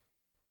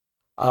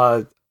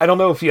 I don't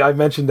know if I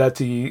mentioned that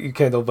to you,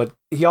 Kendall, but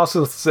he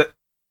also said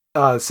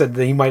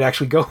that he might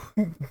actually go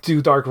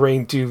do Dark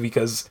Reign too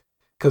because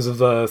of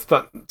the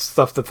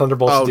stuff the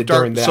Thunderbolts did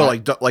during that. So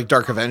like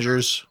Dark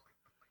Avengers.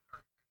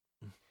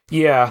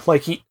 Yeah,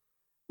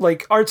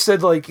 like Art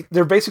said, like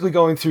they're basically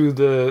going through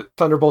the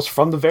Thunderbolts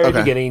from the very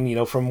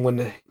beginning. From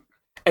when.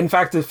 In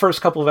fact, the first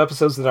couple of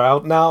episodes that are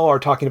out now are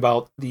talking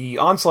about the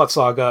Onslaught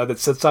saga that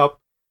sets up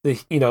the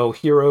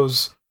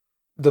heroes,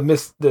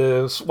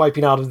 the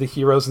wiping out of the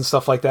heroes and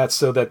stuff like that,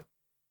 so that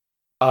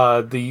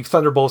the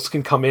Thunderbolts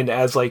can come in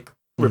as like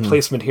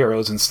replacement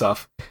heroes and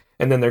stuff,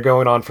 and then they're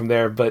going on from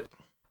there. But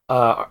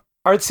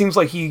Art seems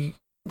like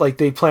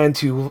they plan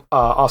to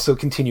also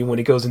continue when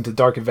he goes into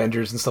Dark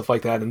Avengers and stuff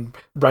like that, and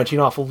branching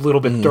off a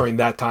little bit during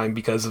that time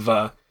because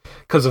of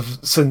of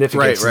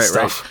significance and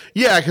stuff. Right.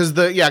 Yeah, because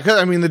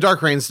I mean the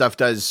Dark Reign stuff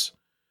does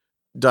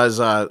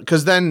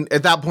because then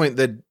at that point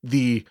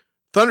the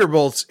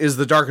Thunderbolts is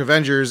the Dark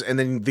Avengers, and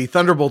then the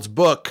Thunderbolts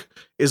book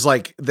is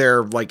like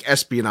their like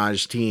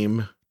espionage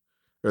team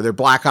or their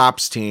Black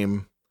Ops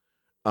team.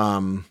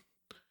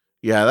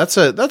 Yeah, that's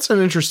an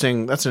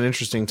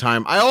interesting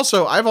time.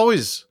 I've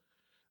always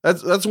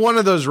that's one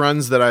of those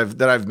runs that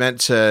I've meant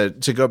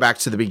to go back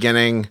to the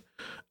beginning.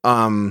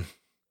 Old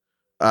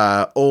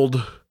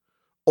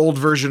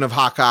version of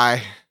Hawkeye,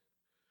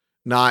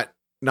 not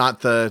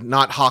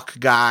Hawk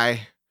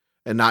Guy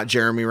and not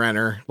Jeremy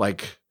Renner,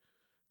 like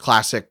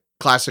classic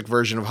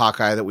version of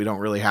Hawkeye that we don't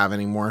really have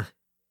anymore.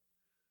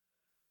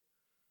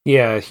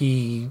 Yeah, I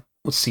think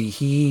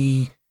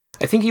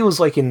he was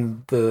like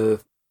in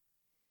the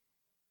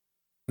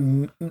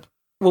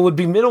what would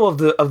be middle of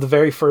the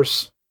very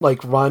first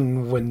like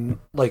run when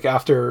like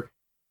after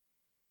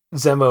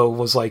Zemo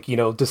was like, you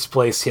know,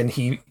 displaced and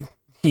he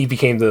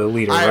became the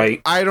leader,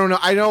 right? I don't know.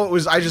 I know it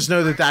was. I just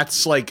know that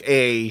that's like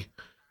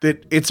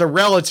that it's a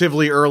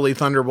relatively early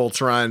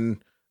Thunderbolts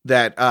run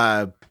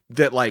that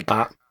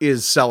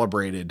is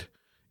celebrated,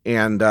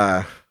 and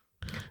okay.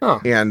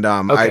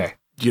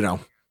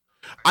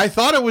 I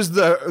thought it was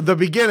the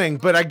beginning,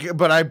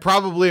 but I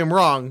probably am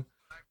wrong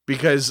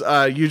because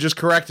you just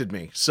corrected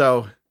me.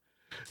 So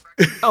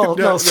oh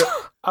no,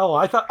 oh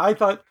I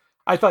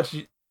thought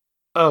you.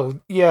 Oh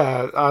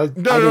yeah.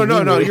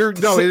 No.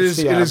 It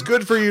is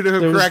good for you to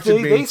have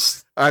corrected me.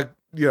 I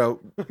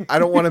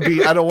don't want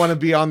to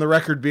be on the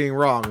record being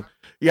wrong.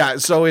 Yeah,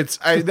 so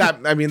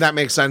that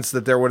makes sense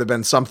that there would have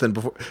been something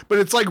before, but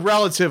it's like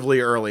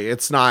relatively early.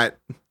 It's not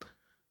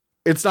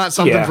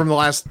something from the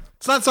last.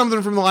 It's not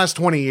something from the last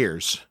 20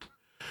 years.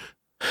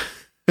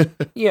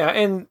 Yeah,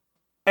 and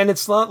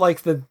it's not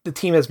like the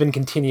team has been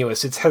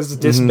continuous. It has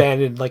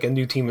disbanded. Like a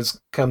new team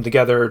has come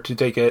together to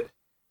take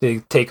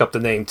up the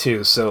name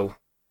too. So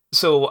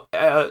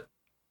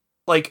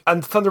like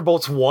on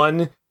Thunderbolts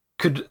 1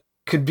 could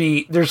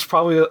be, there's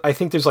probably, I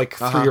think there's like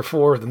 3 or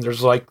 4 of them.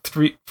 There's like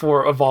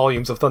 4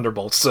 volumes of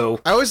Thunderbolts. So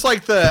I always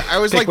like the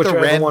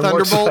red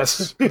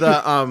Thunderbolts,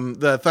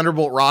 the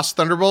Thunderbolt Ross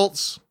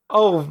Thunderbolts.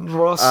 Oh,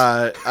 Ross.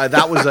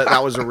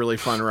 That was a really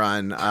fun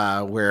run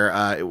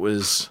where it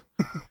was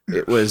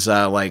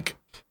like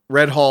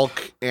Red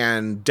Hulk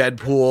and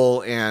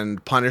Deadpool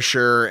and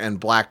Punisher and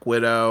Black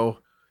Widow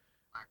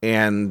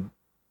and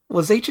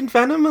was Agent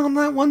Venom on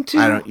that one too?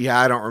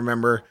 I don't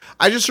remember.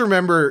 I just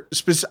remember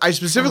I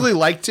specifically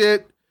liked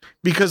it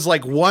because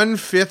like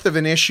 1/5 of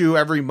an issue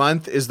every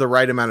month is the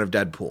right amount of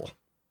Deadpool.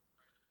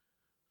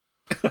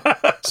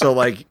 So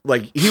like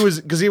he was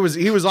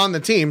on the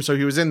team, so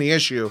he was in the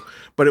issue,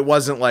 but it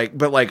wasn't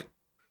it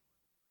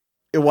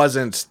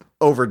wasn't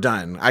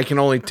overdone. I can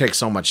only take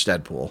so much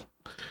Deadpool.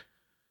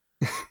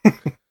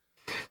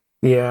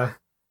 Yeah.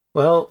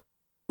 Well,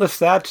 with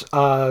that,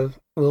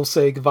 we'll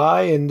say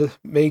goodbye, and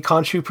may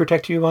Khonshu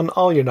protect you on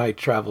all your night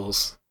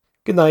travels.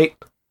 Good night.